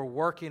 that you are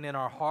working in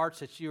our hearts,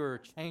 that you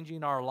are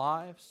changing our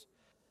lives.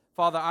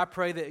 Father, I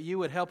pray that you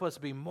would help us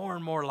be more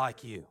and more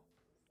like you.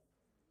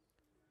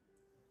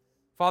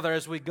 Father,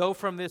 as we go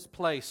from this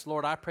place,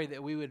 Lord, I pray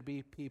that we would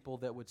be people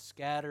that would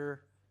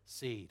scatter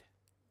seed,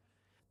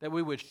 that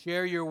we would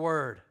share your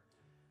word.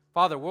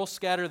 Father, we'll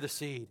scatter the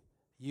seed.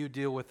 You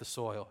deal with the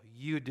soil.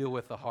 You deal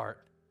with the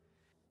heart.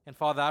 And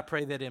Father, I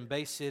pray that in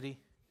Bay City,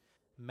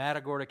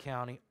 Matagorda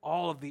County,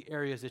 all of the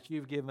areas that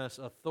you've given us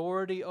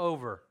authority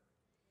over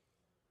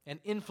and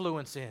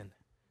influence in,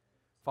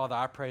 Father,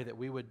 I pray that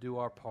we would do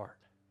our part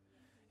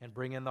and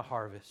bring in the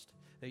harvest,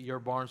 that your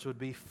barns would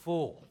be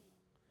full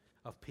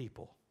of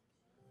people.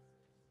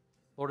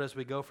 Lord, as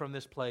we go from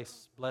this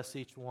place, bless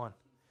each one.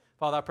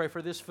 Father, I pray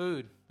for this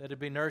food, that it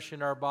be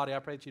nourishing our body. I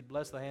pray that you'd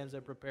bless the hands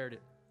that prepared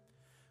it.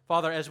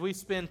 Father, as we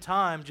spend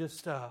time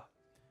just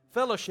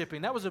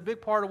fellowshipping, that was a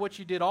big part of what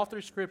you did all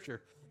through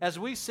Scripture. As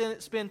we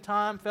spend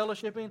time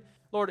fellowshipping,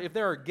 Lord, if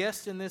there are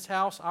guests in this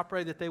house, I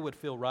pray that they would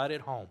feel right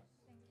at home.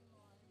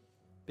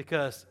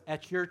 Because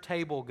at your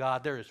table,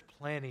 God, there is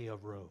plenty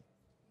of room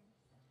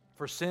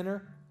for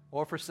sinner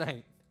or for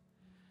saint.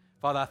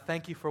 Father, I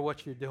thank you for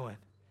what you're doing.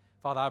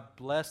 Father, I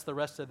bless the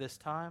rest of this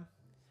time.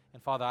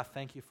 And Father, I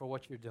thank you for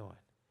what you're doing.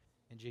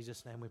 In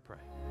Jesus' name we pray.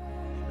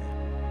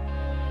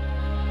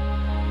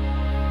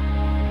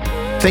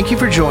 Thank you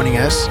for joining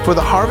us for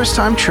the Harvest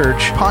Time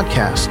Church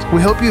podcast. We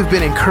hope you have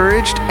been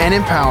encouraged and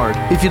empowered.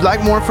 If you'd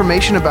like more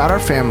information about our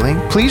family,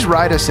 please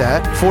write us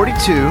at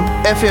 42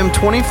 FM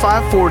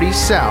 2540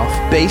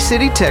 South, Bay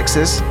City,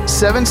 Texas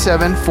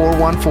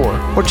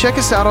 77414, or check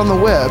us out on the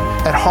web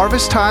at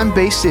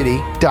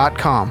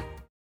harvesttimebaycity.com.